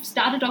we've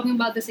started talking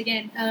about this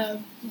again.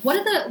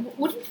 What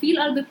do you feel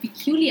are the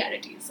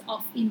peculiarities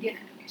of Indian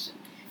animation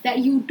that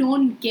you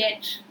don't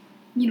get,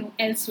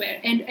 elsewhere?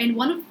 And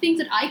one of the things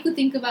that I could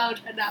think about,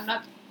 and I'm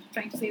not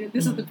trying to say that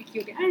this is the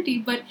peculiarity,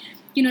 but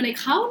like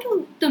how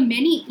do the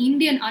many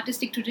Indian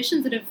artistic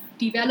traditions that have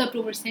developed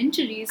over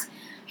centuries,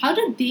 how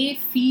do they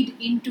feed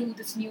into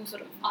this new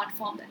sort of art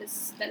form that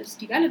is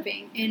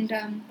developing? And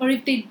or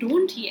if they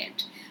don't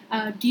yet,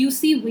 do you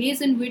see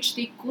ways in which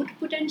they could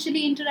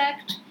potentially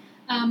interact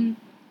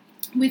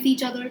with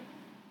each other?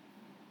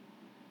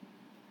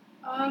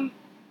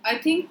 I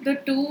think the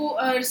two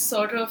are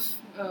sort of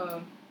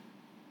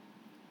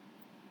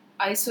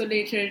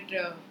isolated.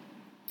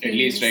 At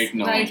least things right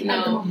now. Right At the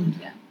now. moment,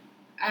 yeah.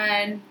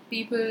 And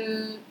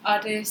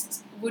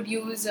artists would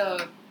use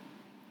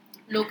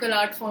local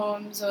art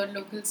forms or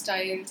local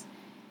styles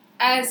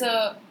as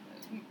a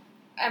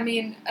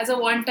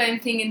one-time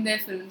thing in their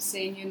films,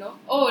 saying,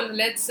 oh,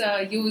 let's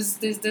use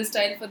this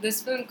style for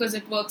this film because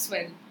it works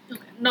well.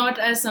 Okay. Not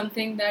as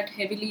something that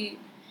heavily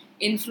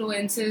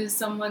influences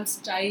someone's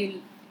style,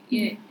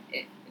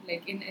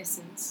 like in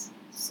essence.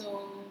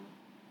 So,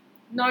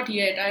 not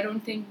yet. I don't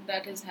think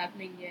that is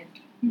happening yet.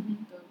 Mhm.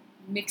 The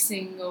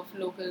mixing of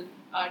local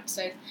art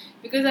styles,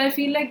 because I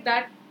feel like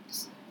that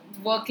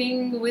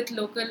working with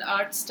local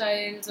art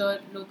styles or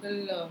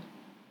local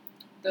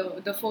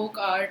the folk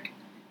art,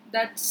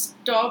 that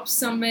stops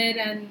somewhere,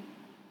 and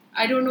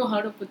I don't know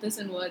how to put this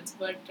in words,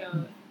 but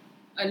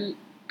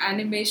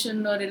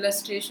animation or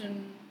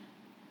illustration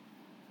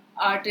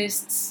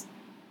artists,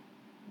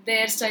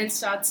 their style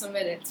starts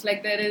somewhere else.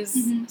 Like there is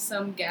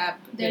some gap.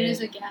 There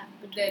is a gap.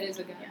 There is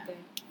a gap there,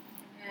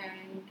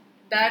 and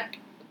that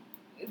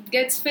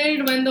gets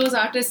filled when those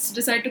artists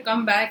decide to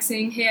come back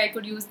saying, "Hey, I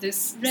could use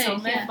this Right,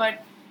 somewhere," yeah.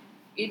 but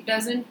it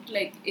doesn't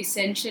like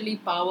essentially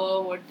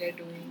power what they're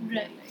doing.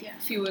 Right, Like, yeah.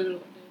 fuel.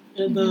 What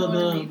Yeah, You know what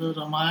I mean? the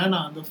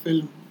Ramayana, the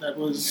film, that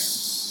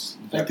was,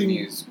 I think,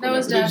 Japanese. That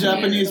was the Japanese.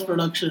 Japanese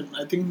production.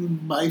 I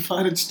think by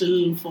far it's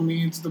still, for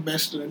me, it's the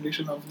best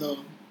rendition of the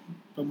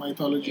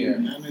mythology. Yeah.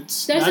 And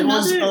it's, There's that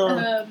was,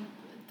 another.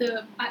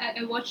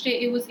 I watched it.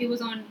 It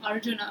was on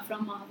Arjuna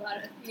from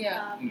Mahabharata.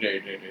 Yeah.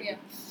 Right. Yeah.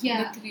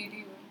 Yeah. The 3D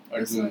one.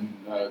 Arjun,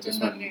 this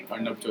one, Arjun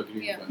Arnab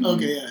Chaudhary. Yeah. one.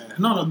 okay, yeah.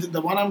 No,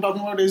 the one I'm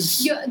talking about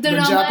is Yeah, the the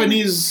Ramayana-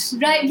 Japanese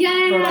Right.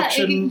 Yeah.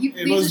 production.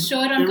 It was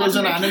short on it was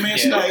an copyright. anime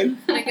Yeah. style.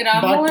 Like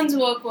Ramohan's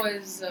work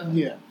was.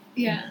 Yeah.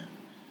 Yeah.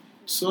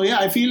 So yeah,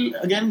 I feel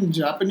again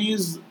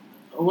Japanese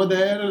over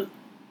there,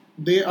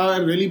 they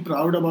are really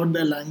proud about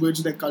their language,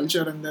 their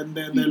culture, and then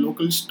their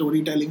local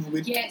storytelling,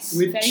 Yes,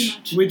 which very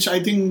much. which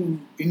I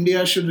think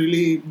India should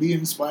really be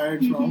inspired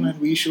from, Mhm. and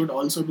we should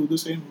also do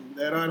the same.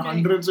 There are Right.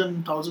 hundreds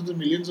and thousands and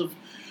millions of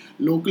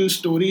local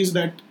stories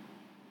that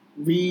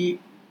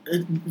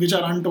which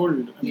are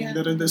untold. I mean, Yeah.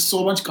 there's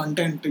so much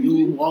content.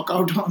 You walk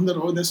out on the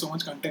road, there's so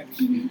much content.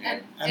 Mhm.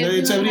 And And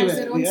it's everyone has everywhere.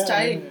 their own Yeah,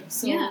 style. yeah.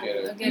 So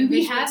Yeah. again,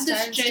 We visual have this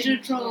styles treasure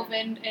change, trove,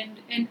 yeah.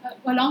 and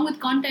along with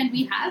content,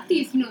 we have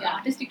these Yeah.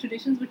 artistic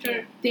traditions which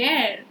are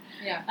there.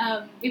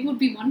 Yeah. It would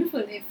be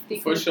wonderful if they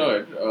For could.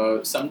 sure.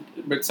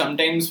 But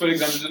sometimes, for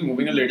example, just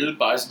moving a little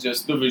past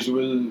just the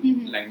visual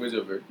Mhm. language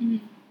of it, Mhm.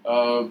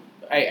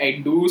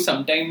 I do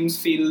sometimes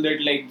feel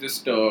that like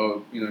just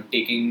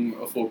taking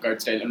a folk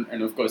art style,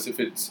 and of course if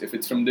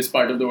it's from this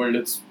part of the world,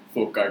 it's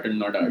folk art and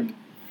not art.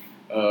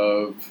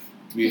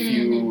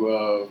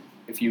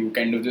 If you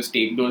kind of just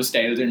take those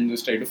styles and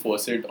just try to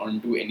force it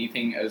onto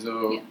anything as a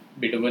Yeah.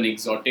 bit of an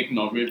exotic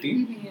novelty,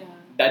 Mhm. Yeah.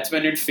 that's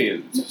when it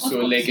fails. Of So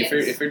course, like yes.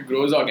 if it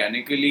grows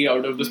organically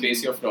out of the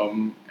space you're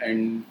from,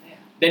 and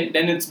Yeah.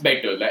 then it's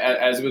better. Like,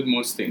 as with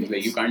most things,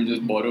 like you can't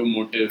just Mhm. borrow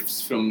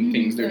motifs from Mhm.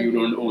 things that you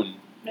don't own.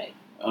 Right.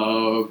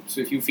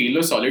 So if you feel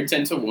a solid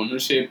sense of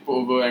ownership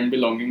over and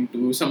belonging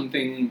to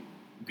something,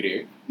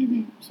 great.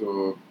 Mhm.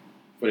 So,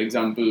 for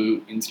example,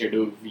 instead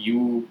of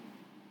you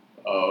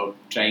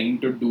trying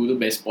to do the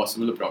best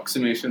possible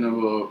approximation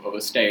of a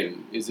style,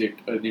 is it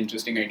an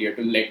interesting idea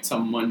to let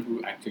someone who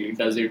actually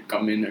does it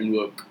come in and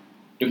work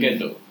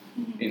together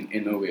Mhm.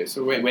 in a way?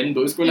 So when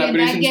those Yeah, that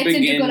collaborations gets into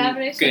Begin,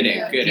 collaboration,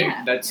 correct.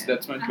 yeah. That's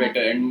much Uh-huh.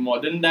 better. And more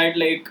than that,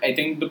 like I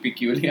think the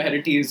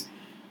peculiarities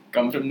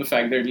come from the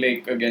fact that,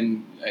 like, again,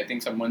 I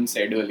think someone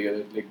said earlier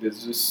that like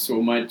there's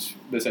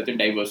such a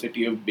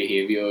diversity of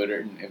behavior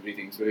and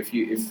everything. So if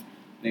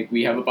like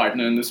we have a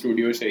partner in the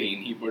studio,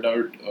 Shaheen, he put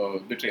out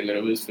the trailer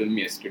of his film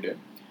yesterday,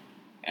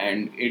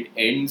 and it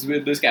ends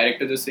with this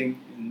character just saying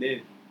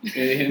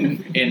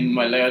in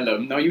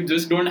Malayalam. Now you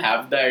just don't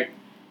have that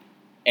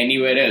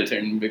anywhere else,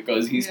 and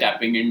because he's Yeah.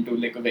 tapping into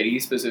like a very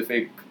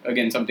specific,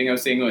 again, something I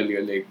was saying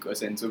earlier, like a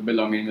sense of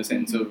belonging, a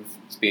sense of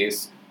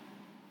space.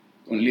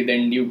 Only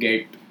then you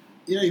get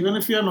Yeah, even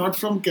if you are not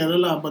from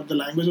Kerala, but the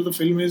language of the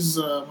film is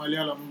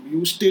Malayalam, you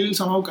still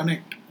somehow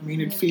connect. I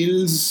mean, it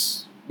feels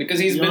because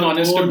he's been your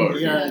honest own. about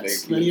Yeah, it. it's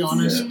Like, very he's-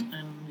 honest, Yeah.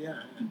 and yeah.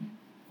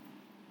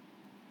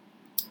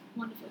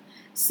 Wonderful.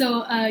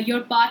 So,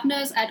 you're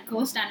partners at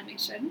Ghost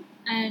Animation,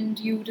 and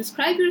you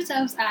describe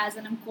yourselves as,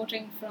 and I'm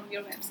quoting from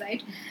your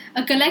website,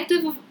 a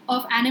collective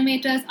of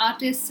animators,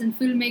 artists, and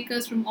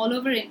filmmakers from all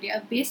over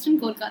India, based in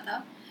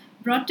Kolkata,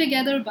 brought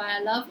together by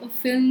a love of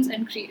films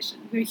and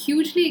creation. We're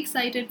hugely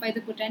excited by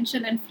the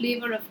potential and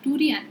flavor of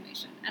 2D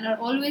animation, and are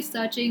always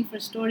searching for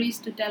stories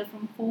to tell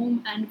from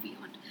home and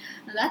beyond.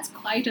 Now, that's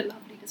quite a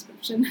lovely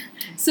description.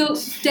 So,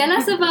 tell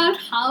us about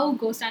how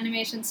Ghost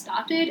Animation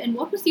started and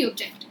what was the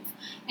objective.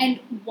 And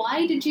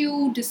why did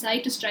you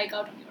decide to strike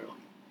out on your own?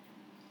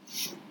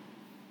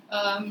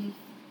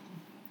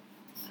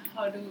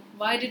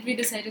 Why did we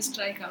decide to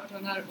strike out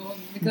on our own?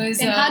 Because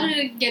And how did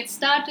it get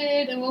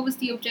started? And what was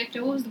the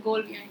objective? What was the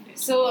goal behind it?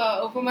 so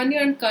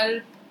Upamanyu and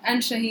Kalp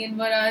and Shaheen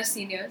were our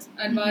seniors.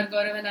 Anwar,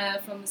 Gaurav and I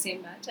are from the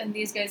same batch, and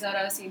these guys are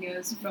our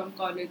seniors from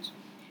college.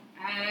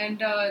 And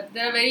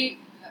they're very.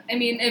 I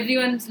mean,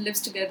 everyone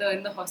lives together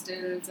in the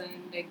hostels, and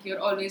like you're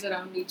always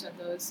around each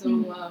other. So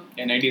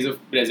NIT is a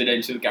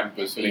residential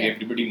campus, so like Yeah.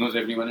 everybody knows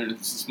everyone, and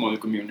it's a small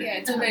community. yeah,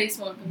 it's a very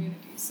small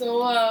community. So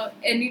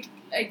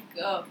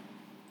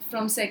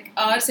from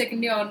our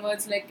second year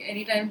onwards, like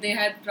anytime they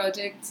had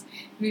projects,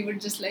 we would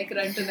just like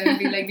run to them and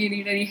be like, "Do you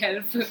need any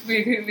help?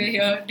 We're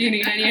here. Do you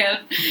need any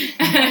help?"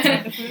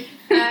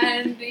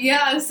 And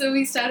yeah, so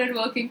we started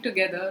working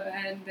together,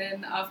 and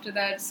then after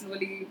that,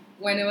 slowly,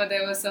 whenever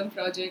there was some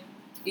project,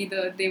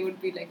 either they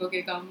would be like,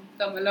 okay, come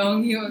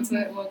along, you also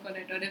work on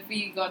it, or if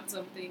we got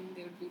something,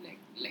 they would be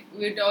like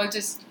we'd all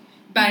just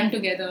band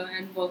together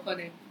and work on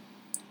it.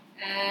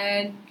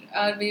 And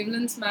our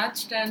wavelengths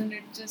matched, and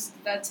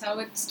that's how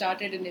it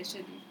started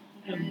initially.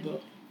 And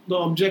the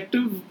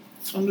objective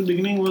from the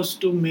beginning was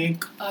to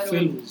make Our own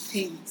films.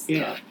 things.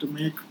 Yeah, to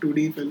make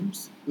 2D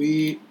films.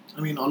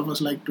 All of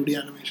us like 2D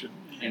animation.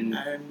 And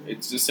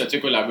it's just such a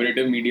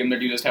collaborative medium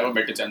that you just have a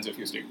better chance if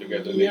you stick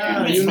together.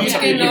 Yeah, it's you not need-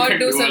 something cannot can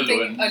do something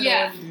alone. alone.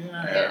 Yeah.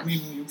 Yeah, I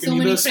mean, you can So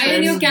many either friends spend,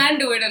 And you can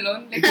do it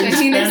alone. Like you can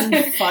Shashina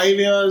spend 5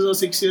 years or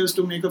 6 years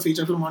to make a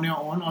feature film on your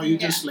own, or you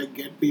Yeah. just like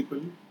get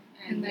people.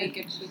 and make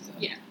it bigger.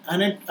 Yeah.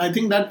 And I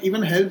think that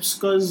even helps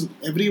because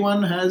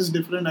everyone has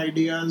different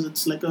ideas.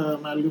 It's like a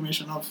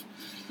amalgamation of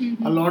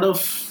Mhm. a lot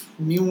of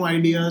new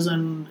ideas,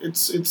 and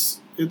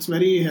it's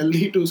very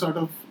healthy to sort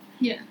of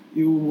Yeah.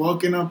 you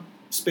work in a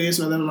space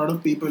where there are a lot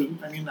of people.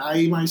 I mean,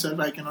 I myself,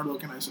 I cannot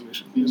work in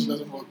isolation. It just Mhm.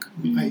 doesn't work.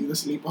 Mhm. I either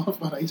sleep off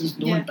or I just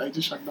don't. Yeah. I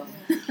just shut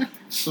down.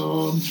 So,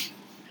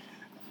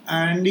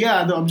 and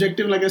yeah, the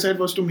objective, like I said,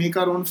 was to make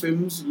our own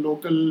films,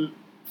 local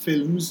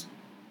films,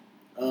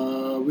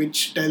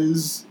 which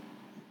tells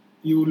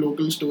you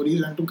local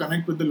stories and to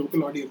connect with the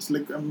local audience.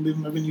 Like I've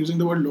been using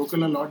the word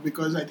local a lot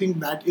because I think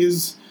that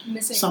is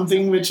Missing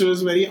something which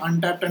was very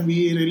untapped, and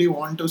we really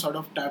want to sort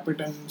of tap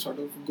it and sort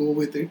of go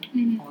with it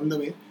Mhm. all the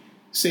way.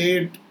 Say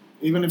it,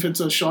 even if it's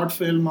a short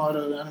film or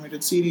an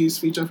animated series,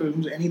 feature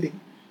films, anything.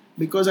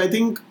 Because I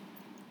think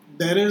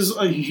there is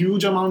a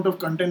huge amount of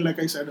content, like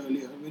I said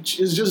earlier, which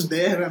is just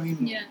there. I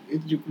mean,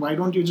 Yeah. why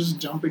don't you just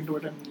jump into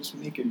it and just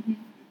make it? Mhm.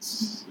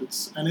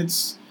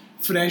 It's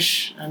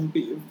fresh, and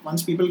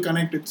once people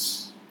connect,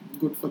 it's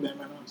good for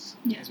them and us.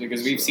 It's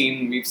because we've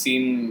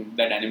seen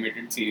that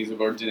animated series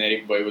about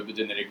generic boy with the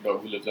generic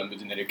dog who lives on the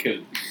generic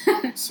hill.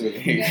 So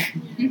like, Yeah.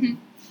 Mhm.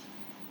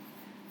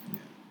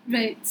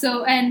 Right.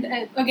 So, and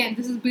again,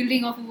 this is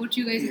building off of what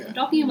you guys have been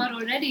Yeah. talking about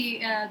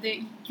already.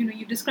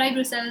 You describe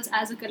yourselves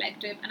as a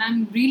collective, and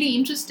I'm really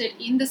interested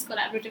in this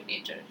collaborative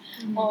nature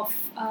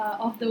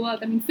of the work.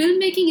 I mean,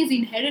 filmmaking is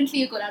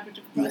inherently a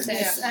collaborative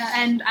process,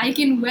 and I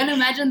can well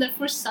imagine that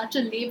for such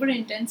a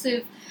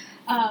labor-intensive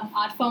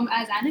art form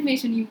as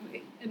animation,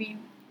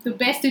 the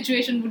best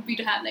situation would be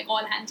to have like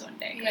all hands on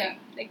deck, Yeah. right?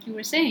 Like you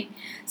were saying.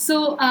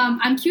 So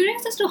I'm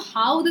curious as to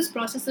how this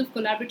process of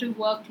collaborative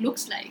work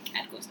looks like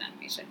at Coast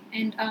Animation,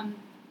 and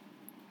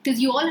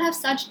because you all have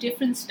such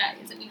different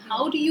styles. I mean,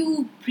 how do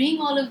you bring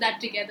all of that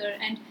together,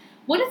 and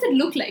what does it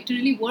look like to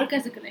really work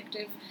as a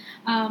collective?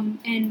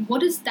 And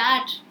what does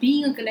that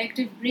being a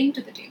collective bring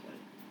to the table?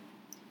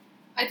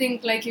 I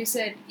think, like you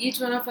said, each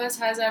one of us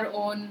has our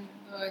own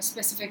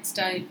specific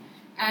style.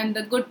 And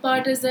the good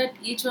part is that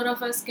each one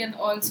of us can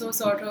also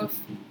sort of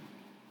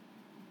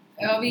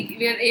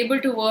we are able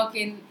to work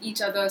in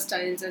each other's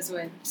styles as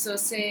well. So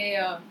say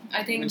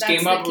I think which that's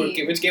came the up,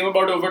 key. which came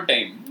about over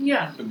time.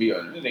 Yeah, To be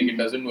honest, like it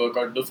doesn't work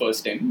out the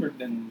first time, but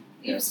then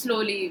you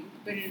slowly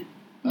build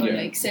Yeah.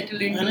 like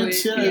settle into And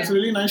it's it. it's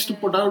really nice to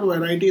put out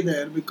variety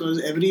there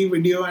because every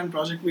video and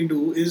project we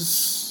do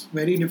is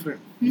very different.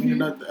 I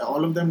mean,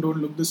 all of them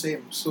don't look the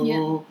same. So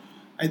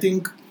Yeah. I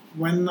think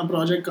when a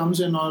project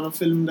comes in or a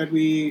film that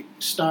we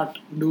start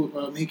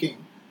making,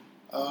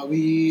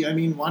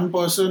 one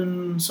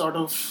person sort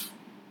of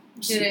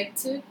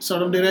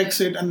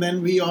Directs it. and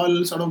then we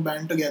all sort of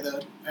band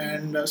together,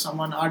 and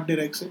someone art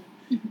directs it,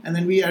 and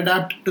then we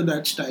adapt to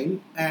that style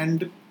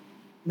and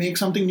make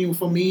something new.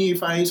 For me,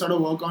 if I sort of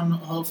work on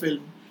her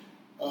film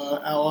or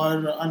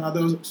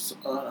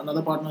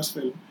another partner's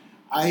film,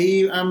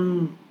 I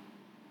am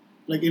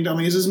like, it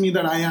amazes me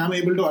that I am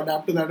able to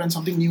adapt to that and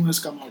something new has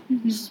come out,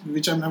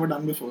 which I've never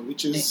done before,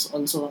 which is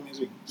also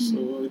amazing.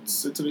 So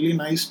it's really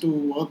nice to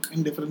work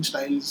in different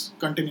styles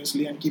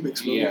continuously and keep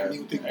exploring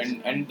new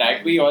things. and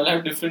that we all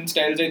have different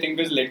styles, I think,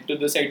 has led to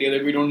this idea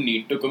that we don't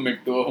need to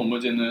commit to a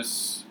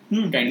homogeneous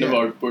kind of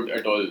output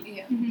at all.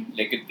 Yeah.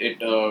 Like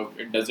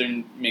it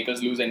doesn't make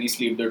us lose any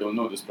sleep that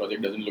this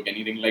project doesn't look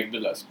anything like the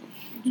last one.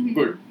 It's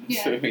good.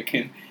 Yeah. So we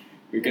can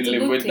It's a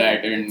live good with thing.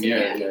 that, and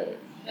It's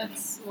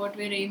That's what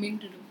we're aiming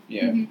to do.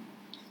 yeah.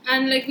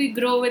 And like we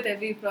grow with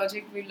every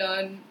project, we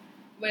learn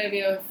where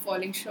we are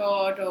falling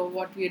short or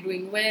what we are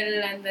doing well,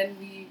 and then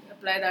we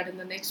apply that in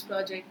the next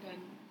project.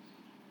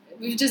 And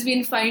we've just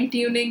been fine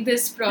tuning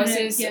this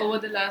process Yeah. over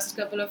the last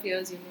couple of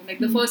years. Like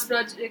the first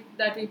project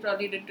that we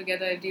probably did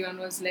together, everyone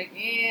was like,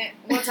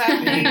 "What's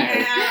happening?"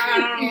 I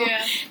don't know.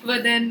 Yeah.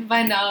 But then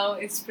by now,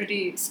 it's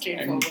pretty And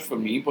straightforward. for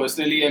me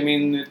personally, I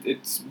mean,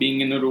 it's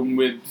being in a room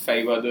with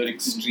 5 other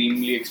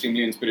extremely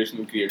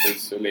inspirational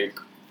creators. So like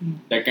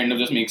that kind of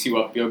just makes you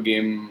up your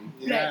game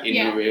Yeah. in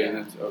Yeah. a way, and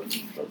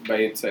it's by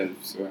itself.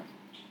 So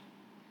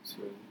it's,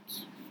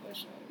 For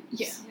sure.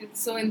 Yeah. It's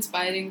so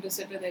inspiring to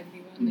sit with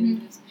everyone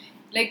and just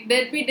like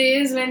there'd be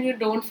days when you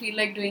don't feel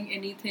like doing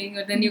anything,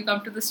 or then you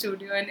come to the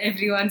studio and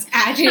everyone's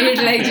at it,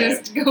 like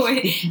just going,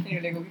 and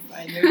you're like, okay,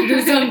 fine, let me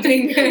do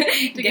something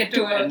to get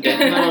to and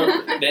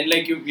work. then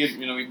like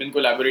we've been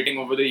collaborating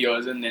over the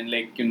years, and then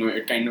like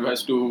it kind of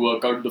has to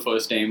work out the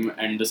first time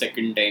and the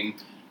second time.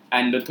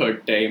 and the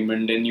third time,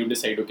 and then you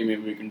decide, okay,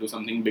 maybe we can do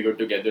something bigger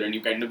together, and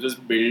you kind of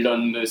just build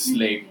on this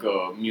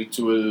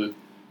mutual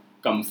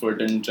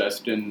comfort and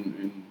trust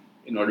in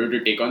order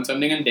to take on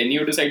something, and then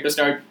you decide to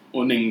start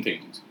owning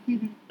things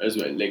as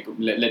well. Like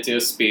let's say a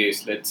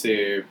space, let's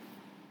say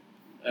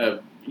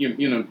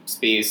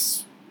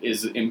space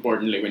is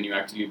important. Like when you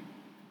actually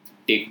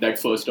take that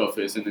first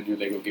office, and then you're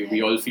like, okay,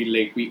 we all feel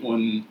like we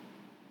own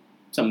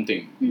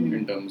something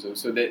in terms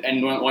of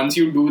and once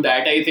you do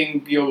that, I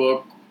think your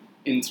work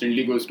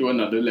instantly goes to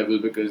another level,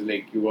 because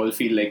like you all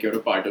feel like you're a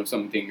part of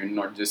something and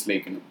not just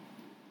like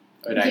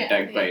a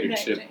ragtag pirate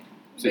ship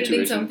situation.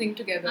 Building something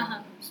together.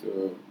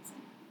 So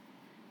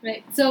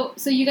Right. So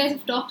you guys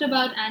have talked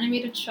about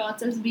animated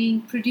shorts as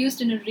being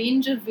produced in a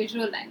range of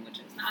visual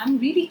languages. Now, I'm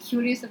really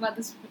curious about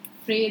this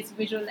phrase,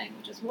 visual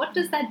languages. What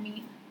does that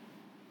mean?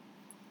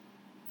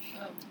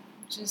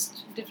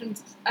 Just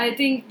different. I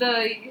think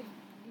the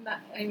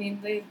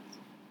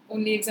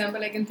only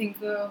example I can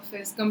think of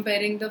is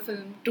comparing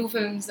two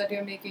films that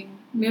you're making.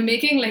 We're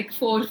making like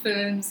 4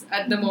 films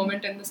at the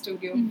moment in the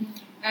studio,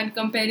 and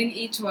comparing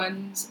each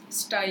one's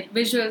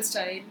visual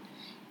style.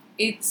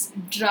 It's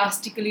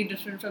drastically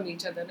different from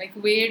each other. Like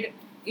Wade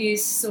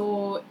is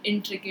so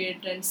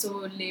intricate and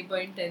so labor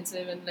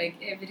intensive, and like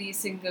every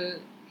single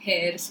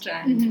hair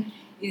strand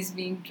is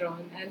being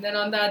drawn. And then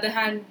on the other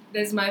hand,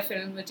 there's my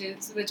film,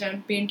 which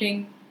I'm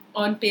painting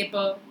on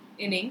paper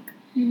in ink.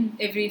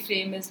 Every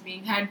frame is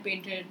being hand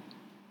painted,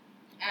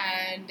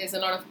 and there's a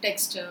lot of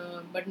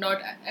texture,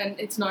 and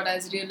it's not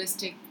as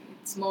realistic.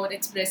 It's more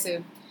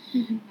expressive,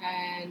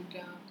 and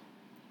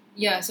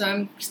so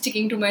I'm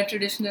sticking to my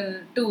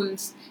traditional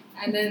tools.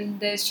 And then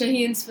there's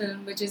Shaheen's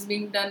film, which is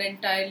being done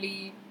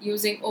entirely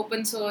using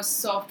open source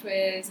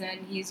softwares,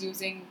 and he's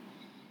using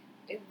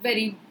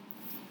very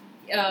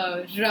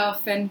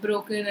rough and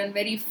broken and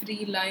very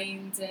free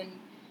lines, and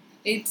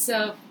it's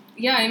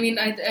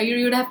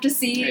you'd have to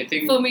see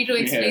for me to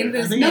explain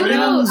this. I think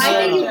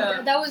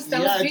that was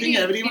I really think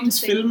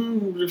everyone's interesting.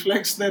 film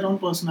reflects their own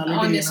personality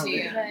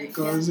Honestly, in a way, right,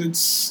 because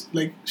it's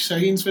like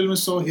Shaheen's film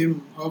is so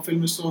him, her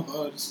film is so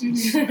hers,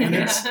 and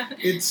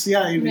it's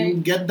you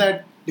get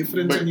that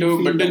difference.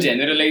 But to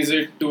generalize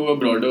it to a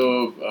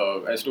broader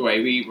as to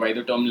why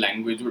the term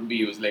language would be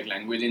used, like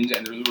language in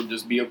general would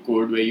just be a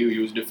code where you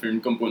use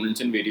different components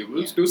and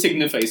variables to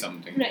signify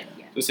something. Right.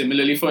 Yeah. So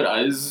similarly for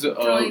us,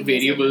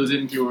 variables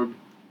include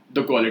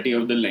the quality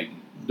of the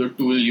line, the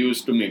tool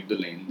used to make the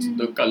lines,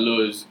 the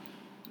colors.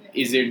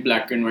 Is it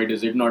black and white?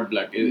 Is it not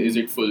black? Is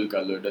it full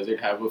color? Does it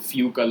have a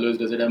few colors?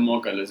 Does it have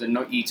more colors? And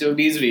now each of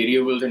these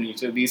variables and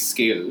each of these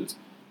scales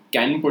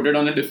can put it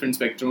on a different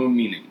spectrum of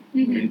meaning.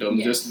 In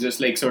terms,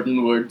 just like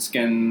certain words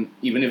can,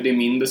 even if they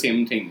mean the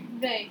same thing.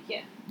 Right.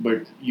 Yeah.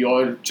 But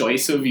your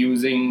choice of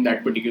using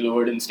that particular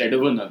word instead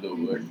of another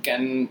word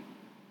can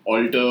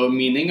alter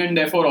meaning and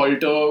therefore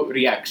alter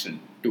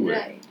reaction to it.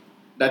 Right.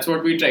 That's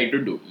what we try to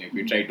do. Like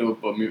we try to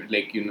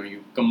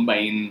you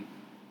combine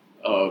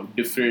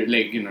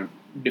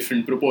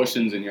different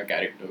proportions in your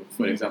character.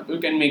 For example,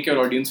 can make your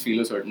audience feel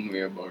a certain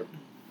way about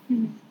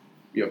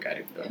your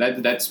character.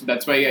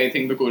 That's why I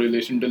think the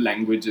correlation to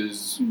language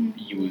is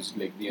used,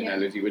 like the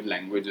analogy with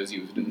language is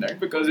used in that,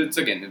 because it's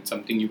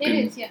something you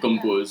can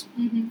compose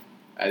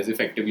as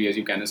effectively as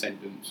you can a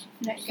sentence.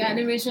 Right. So,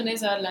 animation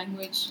is our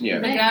language. Yeah.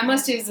 The grammar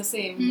stays the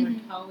same,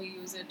 but how we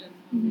use it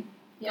and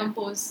how we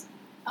compose.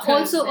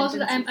 Also,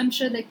 I'm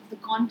sure like the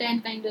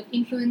content kind of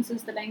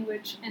influences the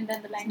language, and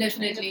then the language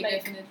Definitely.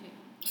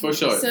 For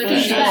sure.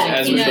 Certainly.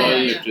 As with all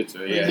Yeah.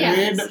 literature.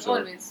 Wade,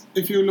 Always.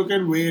 if you look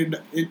at Wade,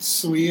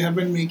 we have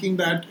been making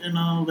that in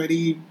a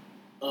very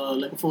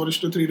like a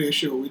 4:3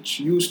 ratio, which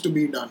used to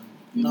be done.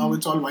 Now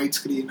it's all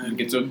widescreen,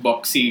 and It's a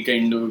boxy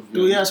kind of...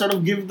 to sort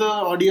of give the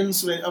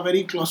audience a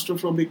very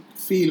claustrophobic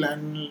feel,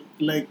 and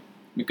like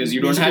because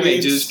you don't have basically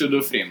edges it's- to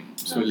the frame.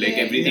 So like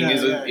everything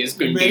is It's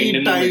contained very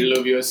in the tight, middle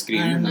of your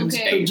screen. and And it's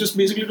Okay. tight. just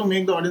basically to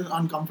make the audience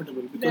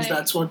uncomfortable, because Right.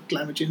 that's what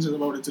climate change is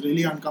about. It's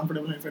really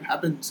uncomfortable, and if it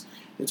happens,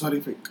 it's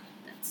horrific.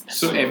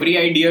 So every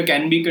idea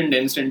can be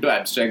condensed into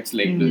abstracts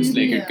like this.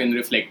 Like Yeah. it can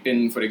reflect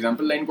in, for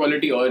example, line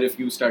quality, or if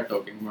you start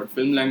talking about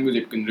film language,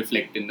 it can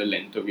reflect in the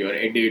length of your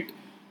edit.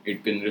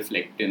 It can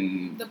reflect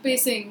in The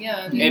pacing,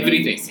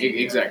 everything. Pacing,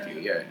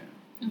 Exactly, yeah.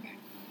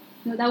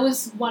 No, that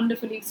was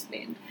wonderfully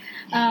explained.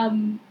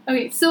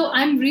 Okay, so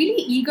I'm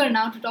really eager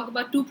now to talk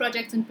about 2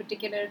 projects in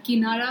particular.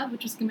 Kinara,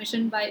 which was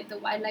commissioned by the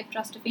Wildlife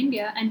Trust of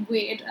India, and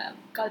Wade,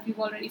 Kalp, you've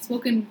already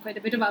spoken quite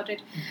a bit about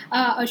it,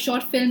 a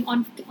short film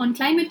on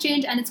climate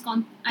change and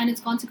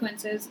its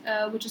consequences,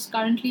 which is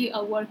currently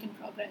a work in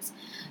progress.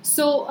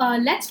 So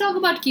let's talk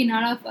about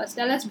Kinara first.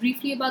 Tell us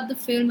briefly about the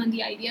film and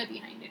the idea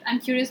behind it. I'm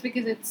curious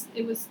because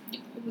it was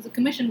a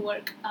commissioned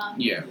work.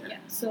 Yeah.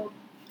 So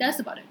tell us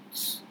about it.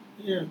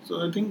 Yeah,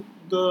 so I think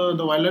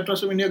the Wildlife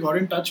Trust of India got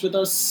in touch with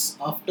us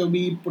after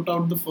we put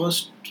out the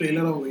first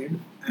trailer of Wade,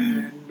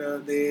 and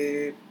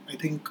I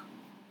think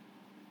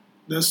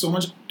there's so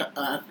much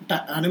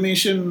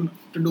animation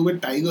to do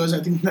with tigers.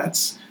 I think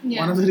that's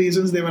one of the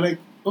reasons they were like,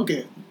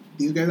 okay,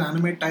 these guys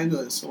animate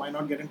tigers, so why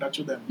not get in touch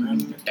with them?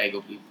 And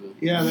Tiger people.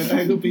 yeah, the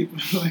tiger people.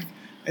 Like,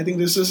 I think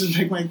this is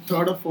like my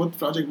third or fourth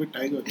project with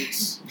Tiger.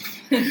 It's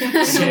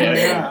so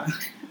Yeah.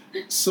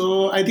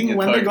 So I think Yeah,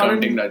 when they third got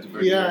counting in,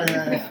 Rajput, yeah, yeah.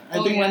 yeah, yeah. I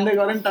Oh, think when yeah. they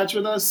got in touch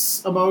with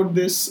us about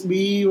this,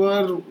 we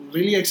were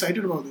really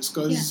excited about this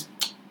because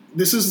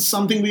this is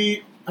something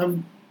we have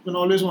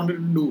always wanted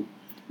to do.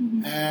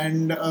 Mhm.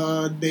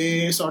 And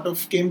they sort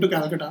of came to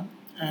Calcutta,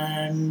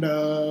 and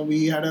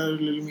we had a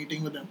little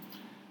meeting with them,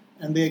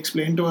 and they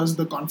explained to us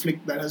the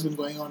conflict that has been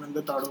going on in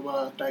the Tadoba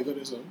Tiger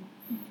Reserve,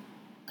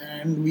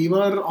 and we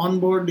were on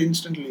board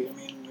instantly. I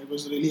mean, it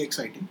was really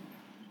exciting,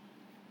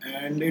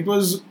 and it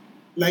was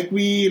like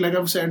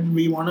I've said,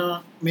 we want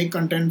to make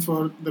content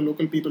for the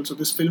local people. So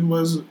this film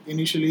was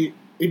initially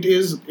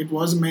it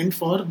was meant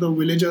for the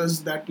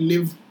villagers that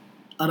live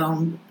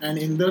around and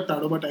in the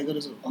Tadoba Tiger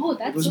Reserve. Oh, It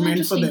that's was so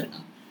meant for interesting to them.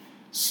 know.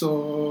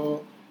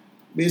 So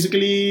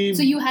basically,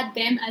 So you had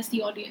them as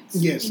the audience.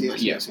 yes, in yes,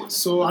 mind. yes, yes.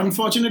 So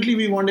unfortunately,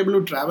 we weren't able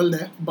to travel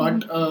there,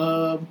 but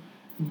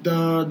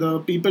the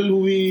people who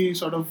we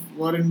sort of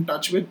were in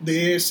touch with,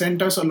 they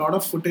sent us a lot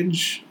of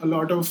footage, a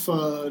lot of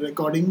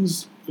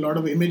recordings, a lot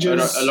of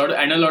images. A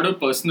lot of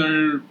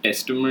personal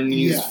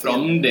testimonies Yeah,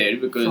 from yeah. there,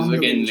 because From the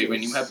again, like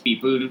when you villagers. have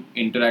people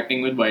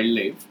interacting with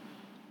wildlife,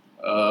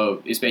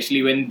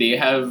 especially when they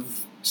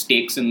have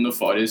stakes in the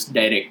forest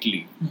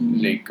directly,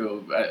 Mhm. like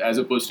as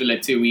opposed to,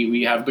 let's say,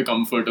 we have the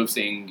comfort of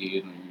saying,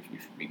 you know, you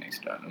should be nice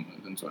to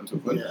animals and so on and so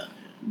forth. Yeah,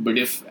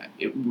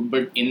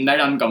 But in that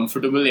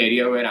uncomfortable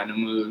area where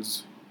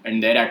animals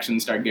and their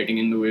actions start getting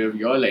in the way of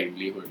your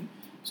livelihood,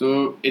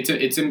 so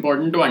it's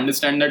important to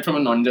understand that from a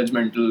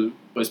non-judgmental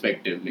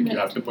perspective. Like you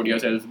have to put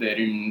yourself there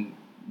and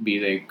be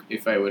like,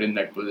 if I were in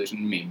that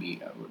position, maybe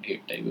I would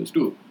hate tigers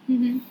too.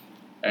 Mhm.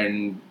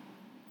 And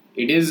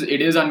it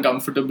is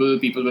uncomfortable.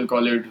 People will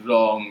call it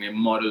wrong,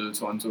 immoral,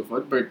 so on and so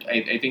forth. But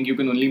I think you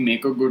can only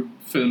make a good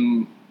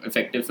film,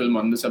 effective film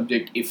on the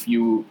subject if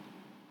you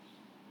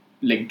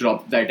like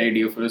drop that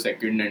idea for a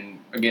second. And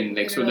again,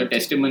 like, so the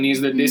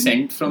testimonies that they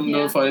sent from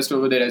Yeah. the forest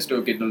over there as to,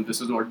 okay, no,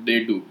 this is what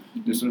they do,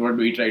 this is what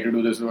we try to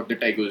do, this is what the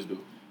tigers do.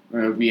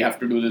 We have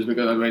to do this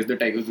because otherwise the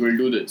tigers will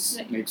do this.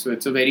 Right. Like, so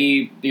it's a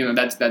very,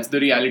 that's the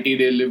reality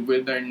they live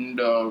with, and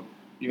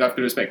you have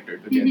to respect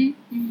it again. Mhm.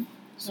 Mhm.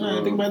 So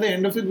I think by the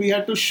end of it, we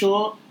had to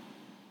show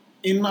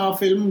in our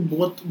film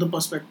both the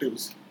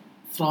perspectives,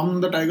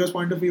 from the tiger's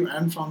point of view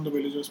and from the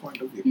villager's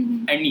point of view.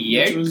 Mhm. and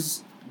yet, Which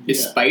was,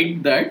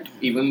 despite that,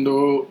 even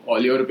though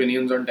all your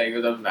opinions on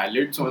tigers are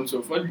valid, so on and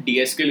so forth,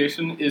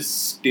 de-escalation is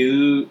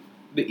still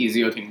the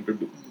easier thing to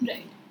do.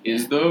 Right.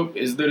 Is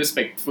the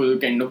respectful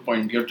kind of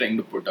point you're trying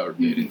to put out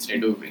there,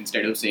 Mhm.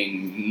 instead of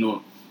saying no,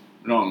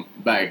 wrong,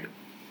 bad,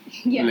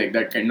 Yeah. like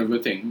that kind of a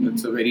thing.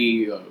 That's a very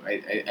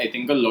I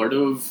think a lot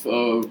of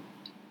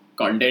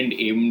content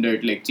aimed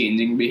at like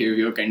changing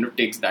behavior kind of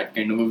takes that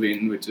kind of a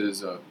vein, which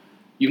is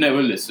you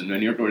never listen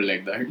when you're told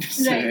like that.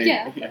 So, Right.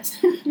 Yeah. yes.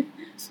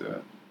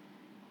 So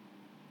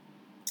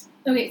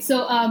Okay, so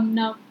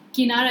now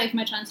Kinara, if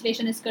my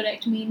translation is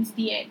correct, means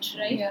the edge,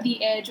 right? Yeah.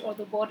 The edge or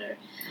the border.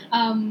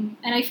 And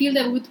I feel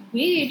that with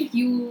Wade,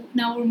 you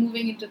now we're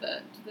moving into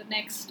the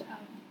next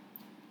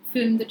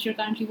film that you're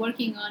currently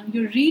working on.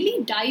 You're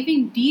really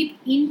diving deep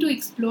into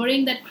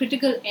exploring that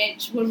critical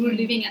edge where we're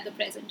living at the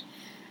present.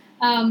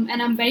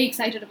 And I'm very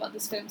excited about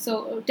this film.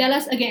 So tell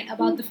us again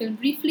about the film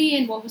briefly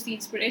and what was the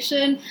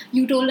inspiration.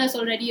 You told us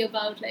already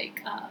about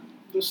like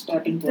the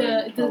starting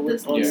point. the how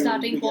it all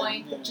starting began.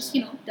 point. Yeah. Just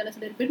tell us a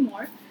little bit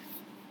more.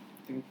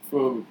 I think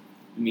for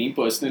me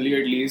personally,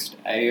 at least,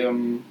 I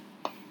am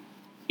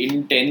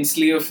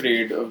intensely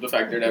afraid of the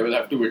fact that I will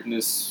have to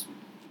witness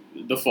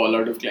the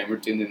fallout of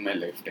climate change in my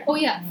lifetime. Oh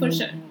yeah, for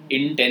sure.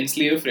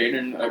 Intensely afraid,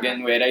 and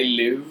again, where I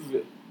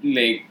live,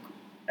 like,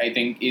 I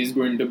think is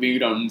going to be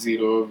ground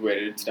zero of where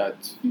it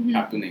starts Mhm.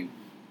 happening.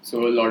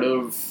 So a lot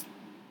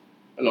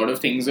of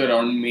things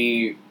around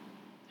me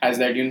has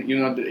that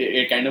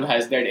it kind of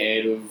has that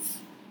air of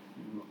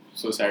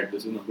so sad,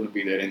 this is not going to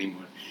be there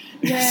anymore.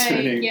 So,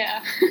 Right, like,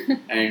 yeah.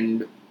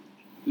 and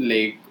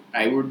like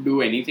I would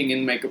do anything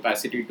in my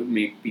capacity to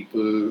make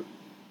people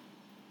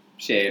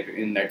share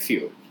in that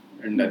fear,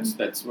 and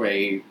that's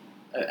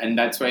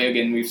why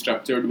again we've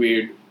structured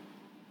Wade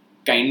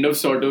kind of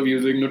sort of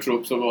using the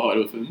tropes of a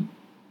horror film,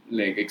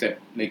 like,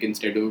 except like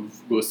instead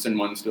of ghosts and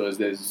monsters,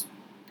 there's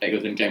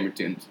tigers and climate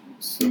change.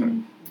 So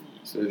Mhm.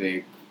 so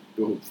like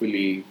to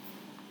hopefully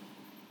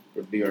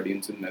put the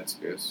audience in that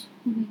space.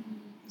 Mhm.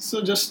 So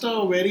just a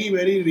very,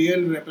 very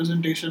real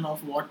representation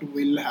of what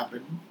will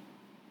happen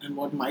and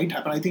what might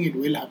happen. I think it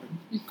will happen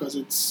because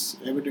it's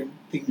evident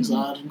things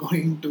are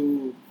going to,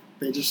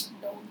 they just,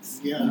 Dogs.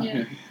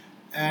 yeah.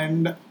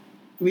 And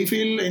we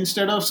feel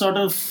instead of sort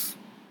of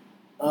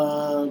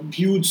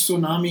huge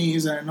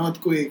tsunamis and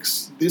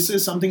earthquakes, this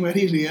is something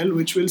very real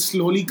which will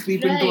slowly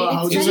creep into our Right,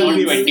 houses. it's It's and very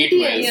we will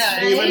insidious,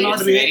 Yeah, we will right? not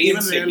It's re- very even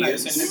insidious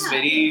realize. and it's Yeah.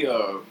 very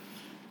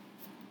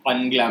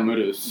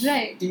unglamorous.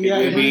 Right. Yeah,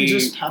 It it will will be-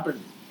 just happen.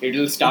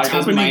 It'll start It's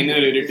as happening. minor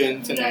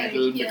irritants and Right, then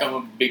it'll yeah. become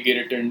a big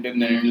irritant,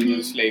 and then it'll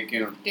just like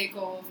Take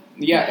over.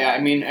 yeah,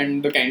 I mean,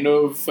 and the kind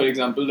of, for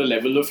example, the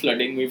level of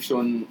flooding we've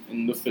shown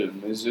in the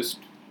film is just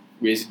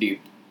waist deep.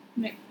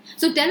 Right.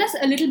 So tell us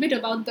a little bit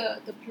about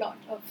the plot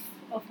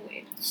of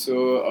Wade.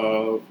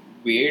 So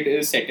Wade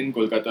is set in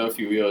Kolkata a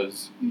few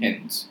years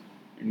hence,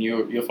 and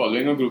you're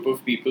following a group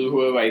of people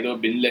who have either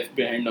been left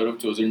behind or have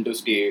chosen to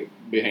stay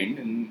behind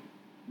in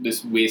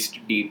this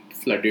waist-deep,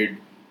 flooded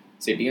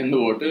city, and the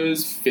water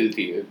is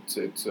filthy. It's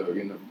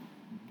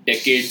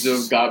decades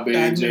of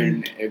garbage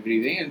Stagnant. and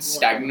everything. It's Water.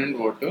 stagnant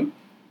water.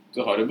 It's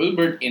horrible.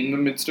 But in the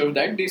midst of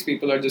that, these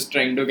people are just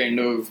trying to kind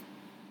of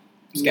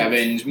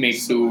scavenge, make do,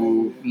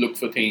 Survive, yeah. look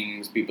for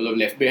things. People have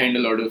left behind a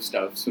lot of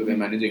stuff, so they're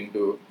managing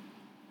to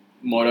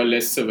more or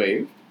less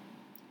survive.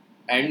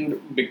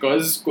 And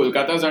because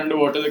Kolkata's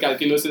underwater, the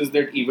calculus is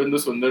that even the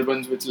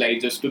Sundarbans, which lie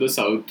just to the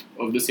south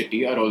of the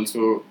city, are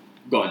also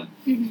gone.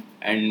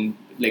 And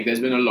like there's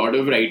been a lot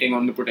of writing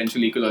on the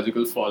potential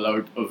ecological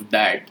fallout of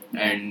that.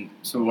 And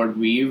so what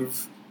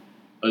we've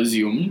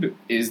assumed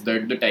is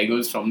that the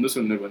tigers from the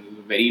Sundarbans, is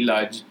a very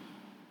large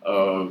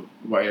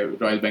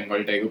Royal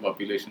Bengal tiger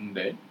population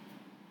there,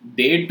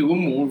 they too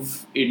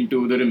move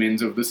into the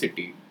remains of the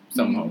city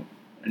somehow.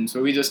 And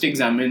so we just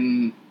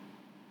examine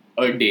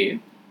a day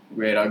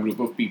where our group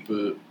of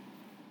people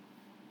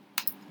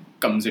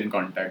comes in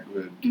contact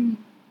with A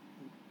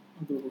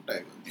group of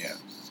tigers. Yeah.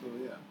 So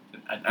yeah.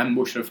 an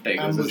ambush of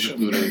tigers. Ambush Is of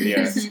the plural,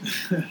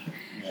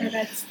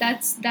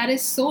 tigers. That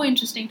is so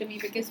interesting to me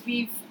because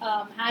we've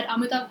had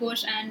Amitav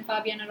Ghosh and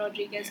Fabiana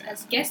Rodriguez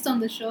as guests on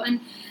the show,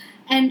 and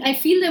I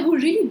feel that we're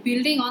really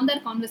building on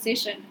that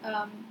conversation.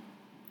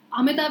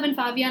 Amitav and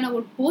Fabiana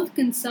were both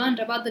concerned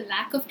about the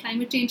lack of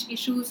climate change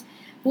issues,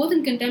 both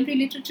in contemporary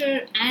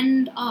literature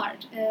and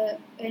art,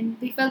 and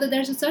they felt that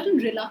there's a certain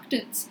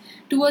reluctance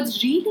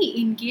towards really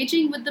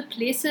engaging with the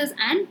places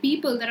and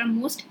people that are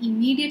most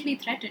immediately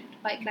threatened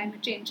by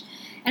climate change.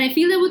 And I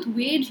feel that with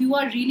Wade, you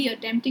are really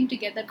attempting to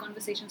get that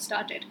conversation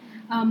started.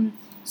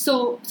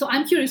 So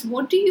I'm curious,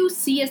 what do you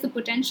see as the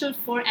potential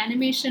for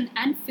animation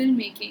and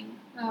filmmaking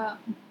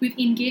with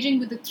engaging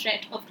with the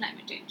threat of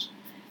climate change?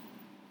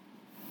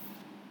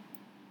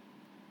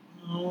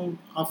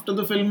 After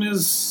the film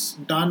is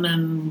done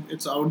and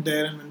it's out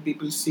there and when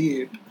people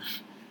see it,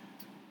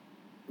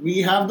 we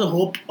have the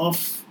hope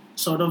of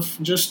sort of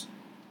just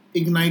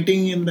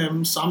igniting in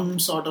them some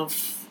sort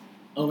of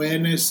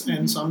awareness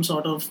and some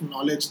sort of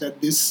knowledge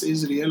that this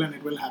is real and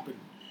it will happen.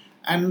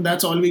 And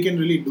that's all we can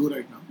really do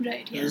right now.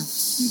 Right, yeah.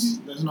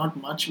 There's not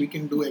much we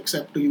can do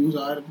except to use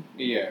our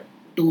Yeah.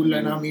 tool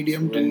and our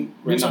medium When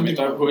to do something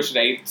Amitav about Ghosh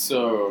writes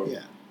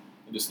it.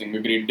 this thing, A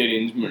Great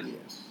Derangement,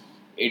 Yes.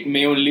 it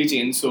may only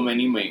change so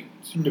many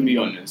minds, to be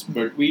honest.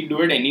 But we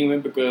do it anyway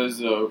because,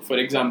 for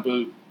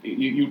example,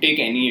 you take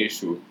any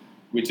issue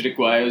which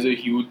requires a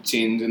huge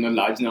change in a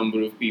large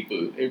number of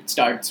people. It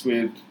starts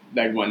with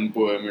that one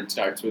poem,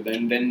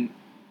 and then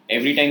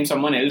every time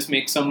someone else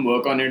makes some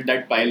work on it,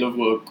 that pile of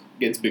work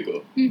gets bigger.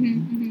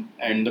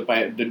 And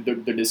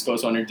the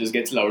discourse on it just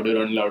gets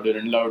louder and louder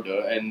and louder.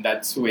 And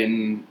that's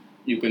when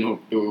you can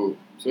hope to...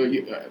 So,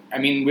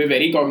 we're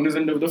very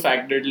cognizant of the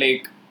fact that,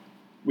 like,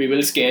 we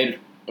will scare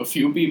a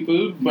few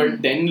people,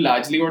 but then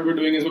largely what we're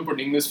doing is we're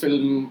putting this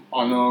film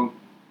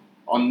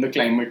on the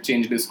climate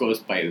change discourse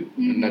pile,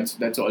 and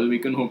that's all we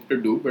can hope to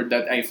do. But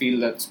that I feel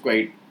that's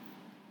quite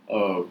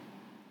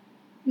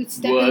It's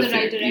step in worth the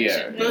right it,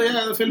 direction. yeah. So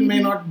yeah, the film may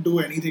not do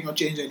anything or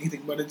change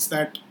anything, but it's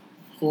that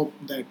hope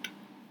that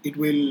it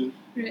will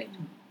Right.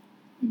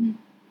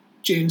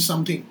 change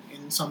something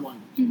in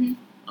someone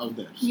out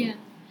there. So. Yeah.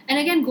 And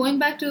again, going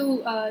back to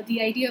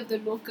the idea of the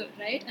local,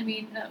 right? I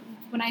mean,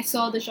 when I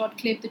saw the short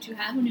clip that you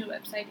have on your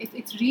website,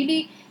 it's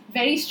really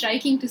very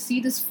striking to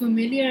see this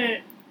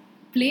familiar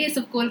place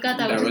of Kolkata,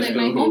 That which is was like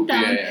the my hope,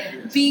 hometown, yeah.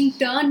 being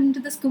turned into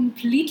this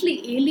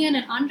completely alien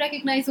and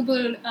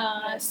unrecognizable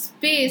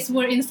space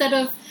where instead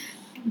of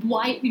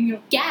white,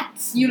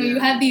 cats, you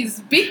have these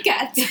big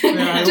cats. Yeah,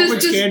 I hope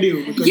it scared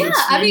you because Yeah, it's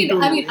I mean,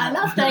 meant to- I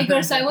love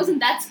tigers, so I wasn't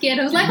that scared.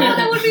 I was like, oh,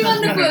 that would be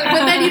wonderful.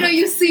 But then,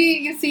 you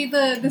see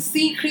the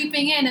sea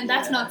creeping in, and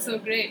that's not so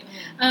great.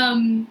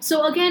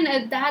 So again,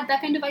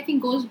 that kind of, I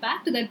think, goes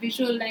back to that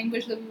visual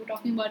language that we were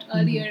talking about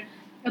earlier,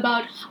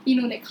 about,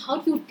 like, how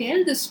do you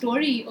tell the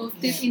story of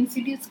this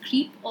insidious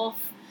creep of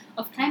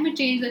climate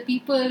change that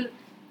people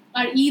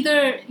are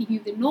either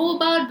they know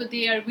about, but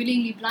they are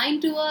willingly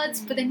blind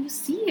towards, but then you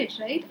see it,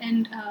 right?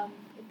 And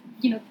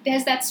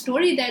there's that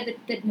story there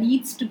that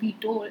needs to be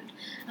told.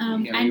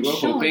 We And were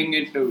shown. hoping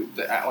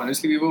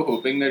honestly, we were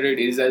hoping that it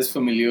is as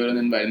familiar an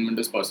environment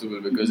as possible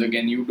because,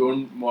 again, you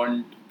don't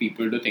want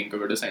people to think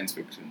of it as science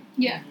fiction.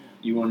 Yeah,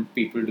 You want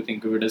people to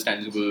think of it as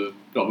tangible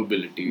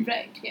probability.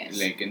 right, yes.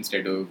 Like,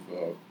 instead of...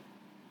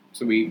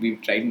 so we've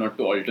tried not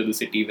to alter the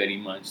city very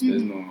much.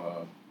 There's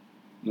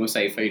no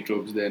sci-fi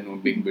tropes there, no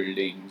big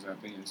buildings,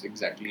 nothing. It's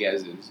exactly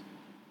as is.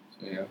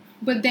 So, yeah.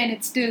 But then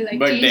it's still like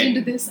But changed then-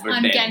 into this but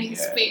then, uncanny yeah,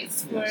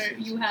 space yes, where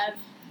yes. you have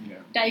Yeah.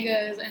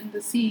 tigers and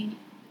the sea.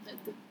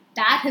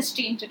 That has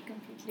changed it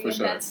completely, For and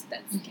sure. that's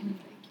kind of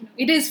like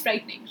it is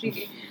frightening,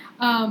 really.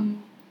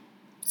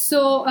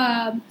 So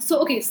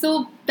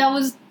that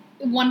was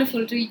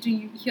wonderful to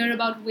hear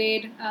about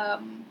Wade.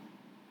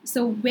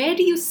 So where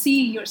do you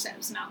see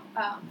yourselves now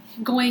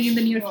going in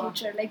the near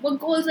future? Like, what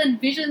goals and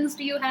visions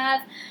do you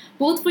have,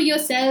 both for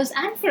yourselves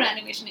and for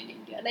animation in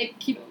India? Like,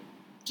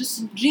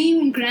 just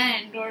dream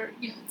grand, or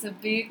It's a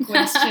big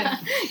question.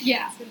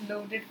 Yeah. It's a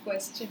loaded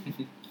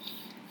question.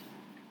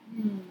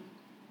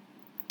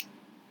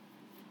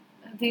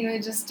 I think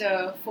we're just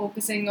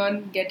focusing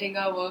on getting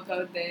our work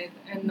out there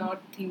and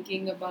not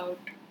thinking about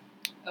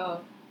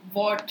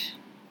what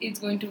it's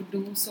going to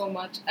do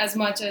as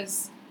much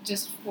as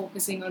just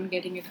focusing on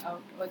getting it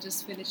out or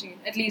just finishing it.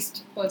 At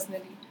least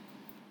personally,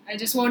 I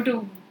just want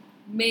to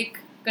make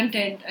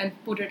content and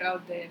put it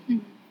out there.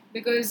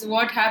 Because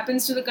what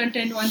happens to the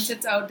content once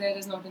it's out there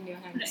is not in your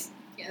hands. Right.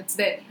 Yeah, it's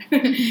there.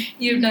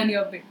 You've done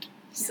your bit.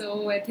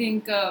 So I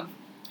think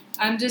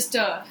I'm just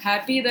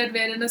happy that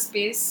we're in a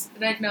space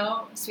right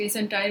now, space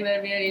and time,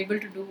 where we are able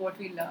to do what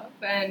we love,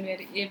 and we're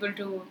able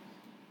to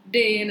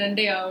day in and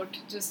day out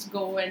just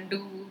go and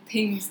do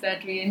things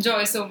that we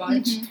enjoy so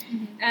much.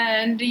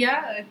 And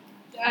yeah,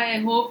 I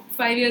hope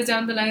 5 years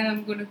down the line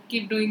I'm going to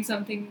keep doing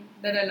something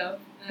that I love,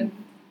 and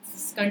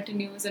this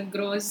continues and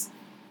grows.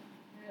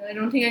 I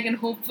don't think I can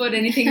hope for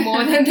anything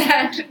more than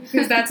that,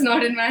 because that's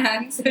not in my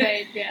hands.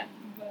 Right, yeah.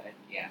 But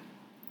yeah.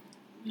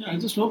 Yeah, I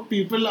just hope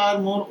people are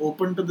more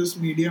open to this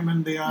medium,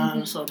 and they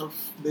are sort of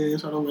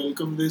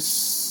welcome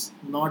this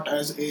not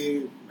as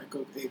a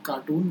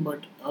cartoon,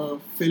 but a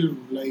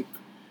film like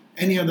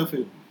any other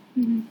film.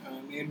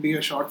 May it be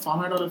a short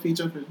format or a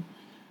feature film.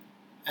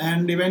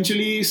 And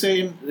eventually,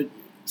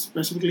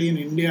 specifically in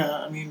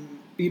India, I mean,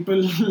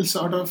 people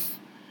sort of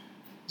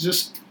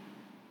just,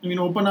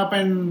 open up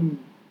and,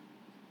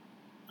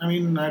 I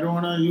don't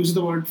want to use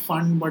the word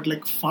fund, but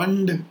like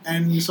fund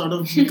and sort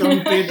of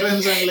become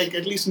patrons and like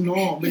at least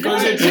know,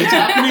 because it's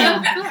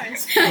happening.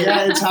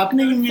 Yeah, it's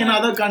happening in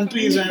other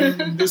countries,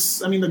 and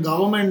the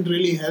government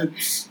really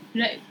helps.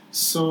 Right.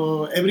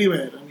 So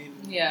everywhere,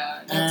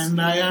 Yeah. And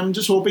I am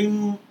just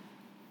hoping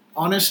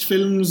honest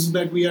films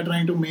that we are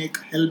trying to make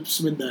helps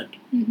with that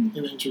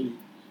eventually.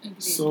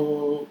 Agreed.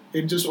 So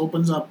it just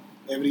opens up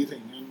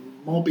everything,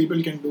 and more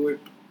people can do it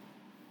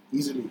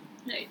easily.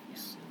 Right.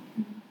 Yeah.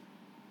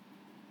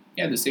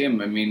 Yeah, the same.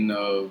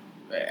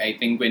 I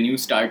think when you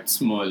start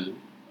small,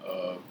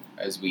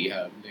 as we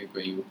have, like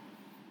where you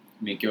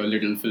make your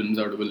little films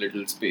out of a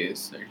little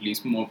space, at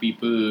least more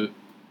people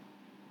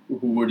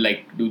who would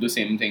like to do the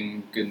same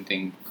thing can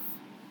think,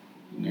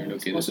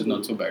 okay, this is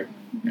not so bad,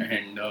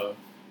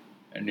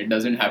 and it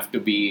doesn't have to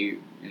be,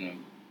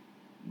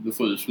 the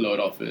full floor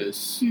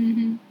office,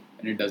 and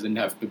it doesn't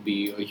have to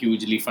be a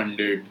hugely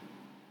funded.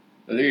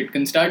 It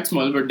can start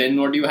small, but then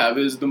what you have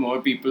is the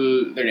more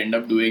people that end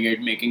up doing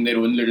it, making their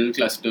own little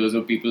clusters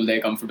of people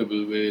they're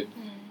comfortable with,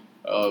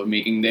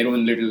 making their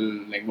own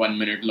little 1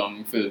 minute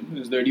long film,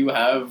 is that you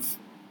have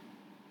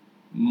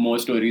more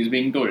stories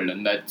being told,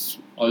 and that's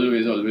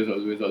always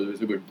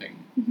a good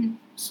thing.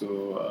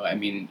 So,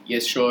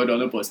 yes, sure,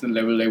 on a personal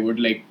level, I would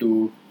like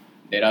to.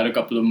 There are a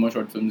couple of more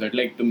short films I'd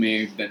like to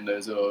make. Then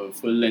there's a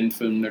full-length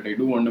film that I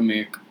do want to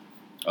make.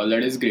 All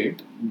that is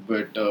great,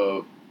 but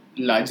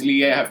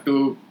largely I have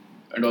to,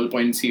 at all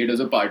points, see it as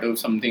a part of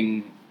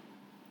something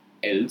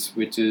else,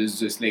 which is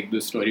just like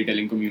the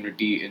storytelling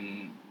community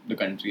in the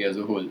country as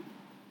a whole.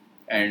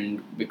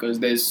 And because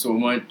there's so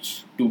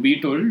much to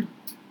be told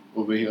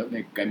over here,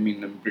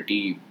 I'm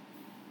pretty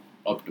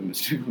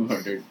optimistic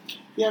about it.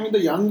 Yeah, the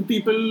young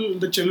people,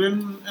 the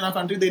children in our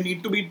country, they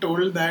need to be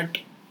told that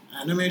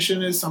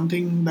animation is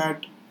something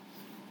that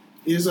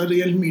is a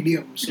real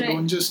medium. So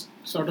don't just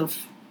sort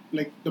of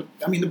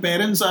the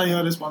parents are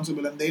here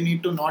responsible, and they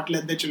need to not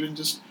let their children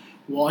just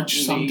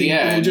watch something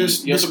to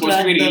just you're supposed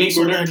to be really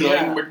good at drawing,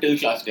 yeah. but till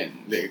class 10.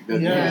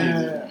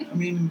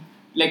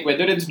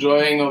 Whether it's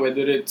drawing or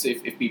whether it's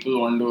if people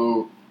want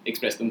to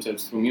express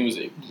themselves through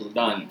music, through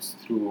dance,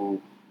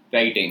 through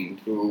writing,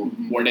 through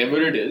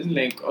whatever it is,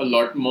 a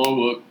lot more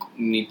work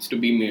needs to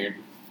be made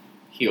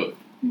here.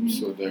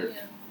 So that...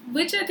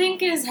 Which I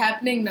think is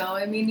happening now.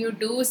 You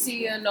do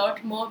see a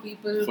lot more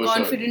people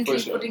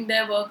confidently putting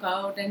their work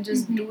out and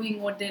just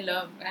doing what they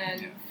love,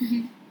 and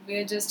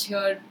we're just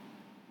here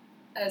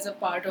as a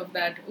part of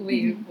that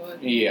wave.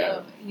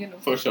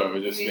 For sure.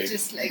 We're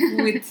just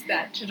with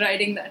that,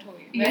 riding that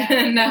wave. Yeah.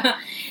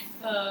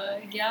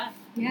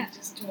 And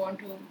just want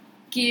to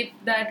keep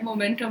that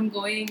momentum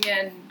going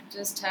and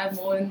just have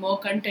more and more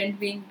content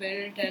being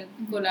built and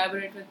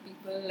collaborate with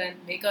people and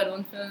make our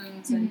own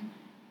films and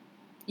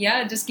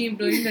just keep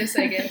doing this,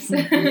 I guess.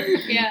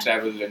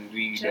 Travel and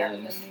read.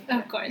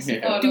 Of course.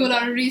 Do a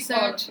lot of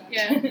research.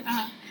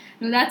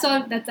 No, that's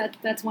all.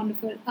 That's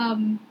wonderful.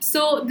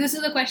 So this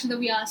is a question that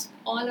we ask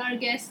all our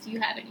guests. Do you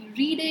have any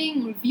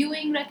reading or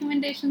viewing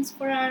recommendations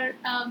for our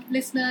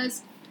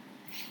listeners?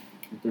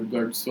 Good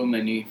God, so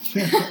many.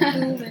 Too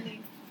many.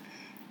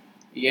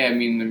 Yeah,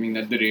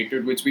 at the rate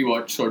at which we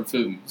watch short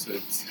films,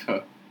 it's...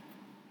 or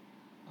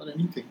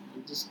anything,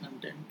 just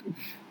content.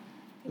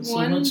 There's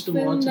One so much to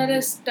film watch that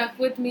has stuck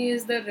with me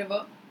is The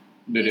River.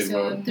 The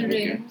River. The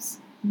Rims.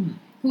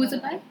 Who is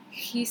it by?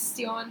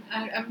 Heseon.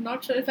 I'm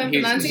not sure if I'm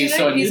He's- pronouncing it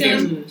Heseon right.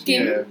 Kim.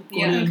 Kim. Yeah.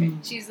 Yeah. Korean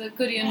She's a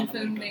Korean animator.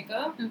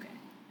 filmmaker, Okay.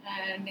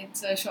 and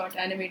it's a short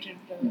animated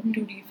Mhm.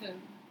 2D film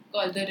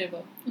called The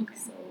River. Okay.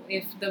 So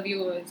if the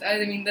viewers,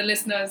 I mean the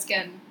listeners,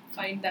 can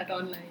find that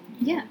online.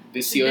 Yeah.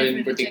 This So year in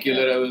definitely check it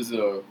particular, out. I was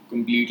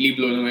completely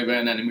blown away by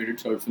an animated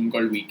short film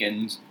called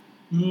Weekends,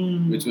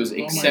 which was Oh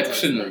my God.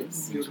 exceptional.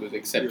 Nice. Which was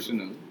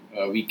exceptional.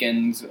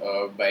 Weekends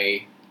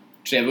by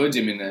Trevor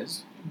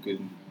Jimenez. You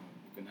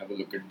can have a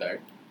look at that.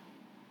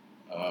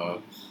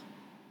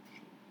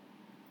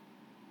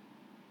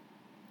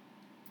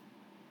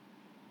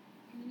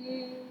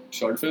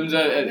 Short films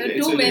are There are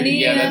it's too many,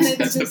 Yeah, and that's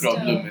it's the just,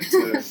 problem.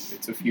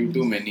 It's a few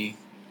too many.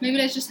 Maybe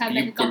let's just have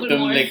like You a couple put them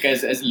more. like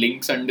as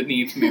links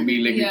underneath. Maybe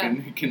like Yeah.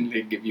 we can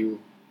like give you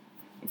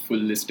a full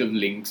list of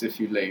links if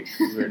you like.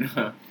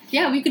 But,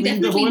 Yeah, we could I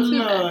mean, the definitely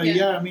whole, include that.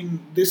 yeah, I mean,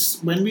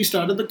 this, when we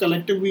started the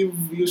collective, we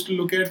used to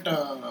look at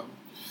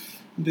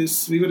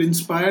this, we were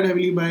inspired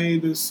heavily by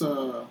this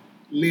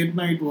late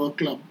night work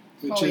club,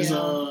 which Oh, is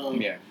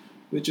yeah.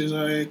 which is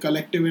a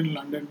collective in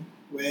London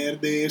where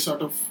they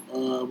sort of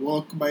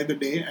work by the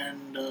day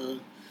and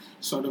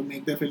sort of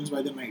make their films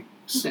by the night.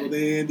 So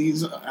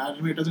these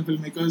animators and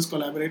filmmakers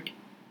collaborate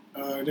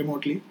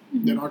remotely.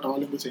 They're not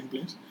all in the same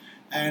place.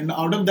 And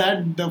out of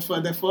that, the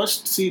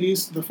first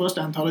series, the first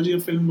anthology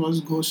of film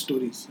was Ghost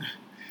Stories.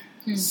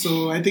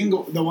 So I think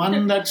the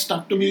one that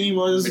stuck to me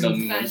was Bit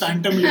on the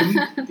Phantom Limb,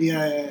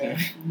 yeah,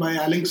 by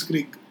Alex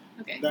Grigg.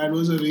 Okay. That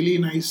was a really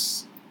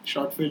nice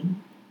short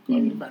film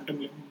called Phantom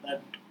Limb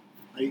that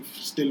I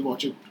still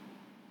watch it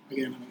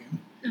again and again.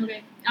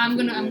 Okay. I'm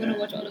gonna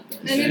watch all of those.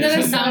 I mean, there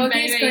are Sounds some of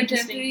very, these very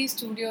contemporary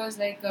studios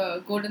like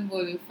Golden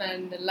Wolf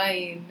and The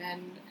Line,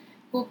 and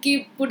who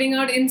keep putting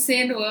out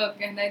insane work.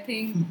 And I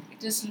think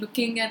just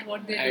looking at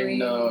what they're And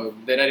doing.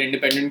 there are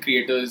independent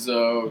creators,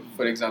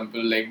 for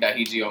example, like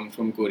Dahi Jeong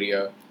from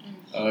Korea.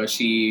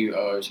 She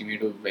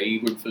made a very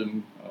good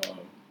film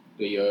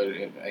the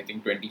year, I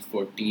think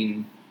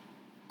 2014,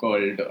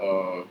 called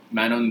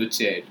Man on the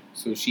Chair.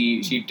 So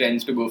she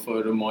tends to go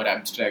for a more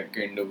abstract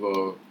kind of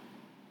a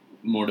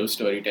mode of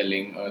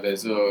storytelling.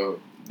 There's a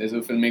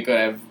filmmaker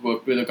I've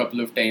worked with a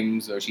couple of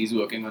times. She's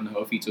working on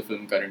her feature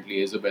film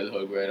currently, Isabel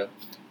Herguera.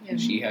 Yeah.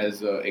 She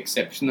has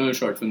exceptional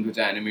short films which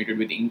are animated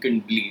with ink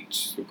and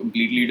bleach, so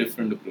completely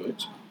different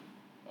approach,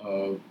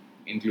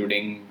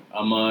 including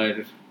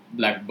Amar,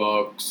 Black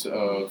Box,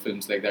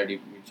 films like that,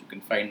 which you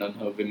can find on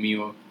her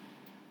Vimeo.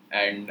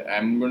 And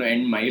I'm going to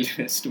end my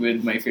list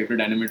with my favorite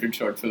animated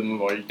short film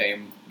of all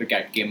time, The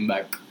Cat Came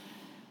Back.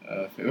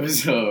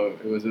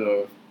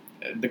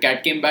 The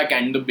Cat Came Back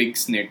and The Big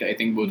Snit. I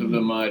think both of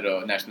them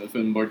are National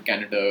Film Board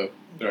Canada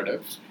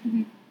products.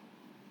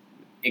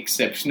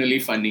 Exceptionally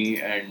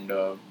funny, and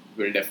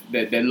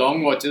they're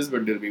long watches,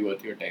 but they'll be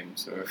worth your time.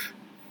 So,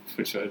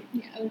 for sure.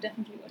 Yeah, I will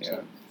definitely watch Yeah.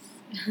 it.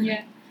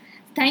 Yeah.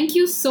 Thank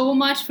you so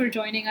much for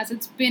joining us.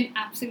 It's been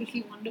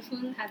absolutely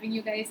wonderful having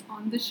you guys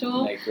on the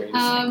show. Likewise.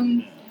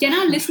 Can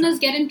our listeners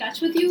get in touch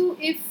with you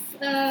if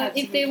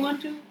they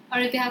want to, or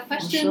if they have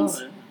questions?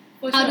 Sure,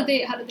 For How sure. do they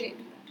do that?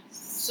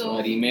 So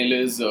our email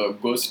is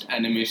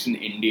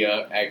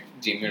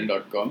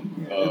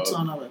ghostanimationindia@gmail.com. yeah, it's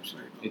on our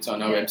website. It's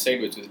on our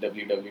website, which is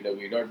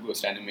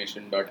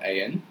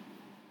www.ghostanimation.in.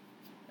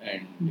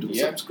 And Do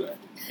yeah, subscribe.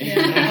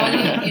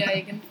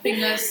 You can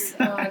ping us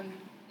on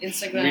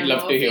Instagram. We'd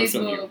love or to hear Facebook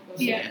from you. Or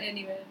Yeah.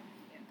 anywhere.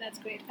 That's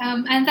great.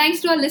 And thanks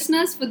to our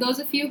listeners. For those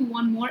of you who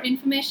want more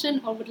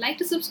information or would like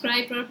to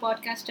subscribe to our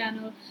podcast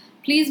channel,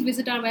 please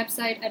visit our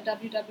website at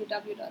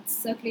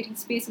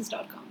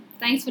www.circulatingspaces.com.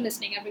 Thanks for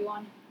listening,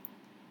 everyone.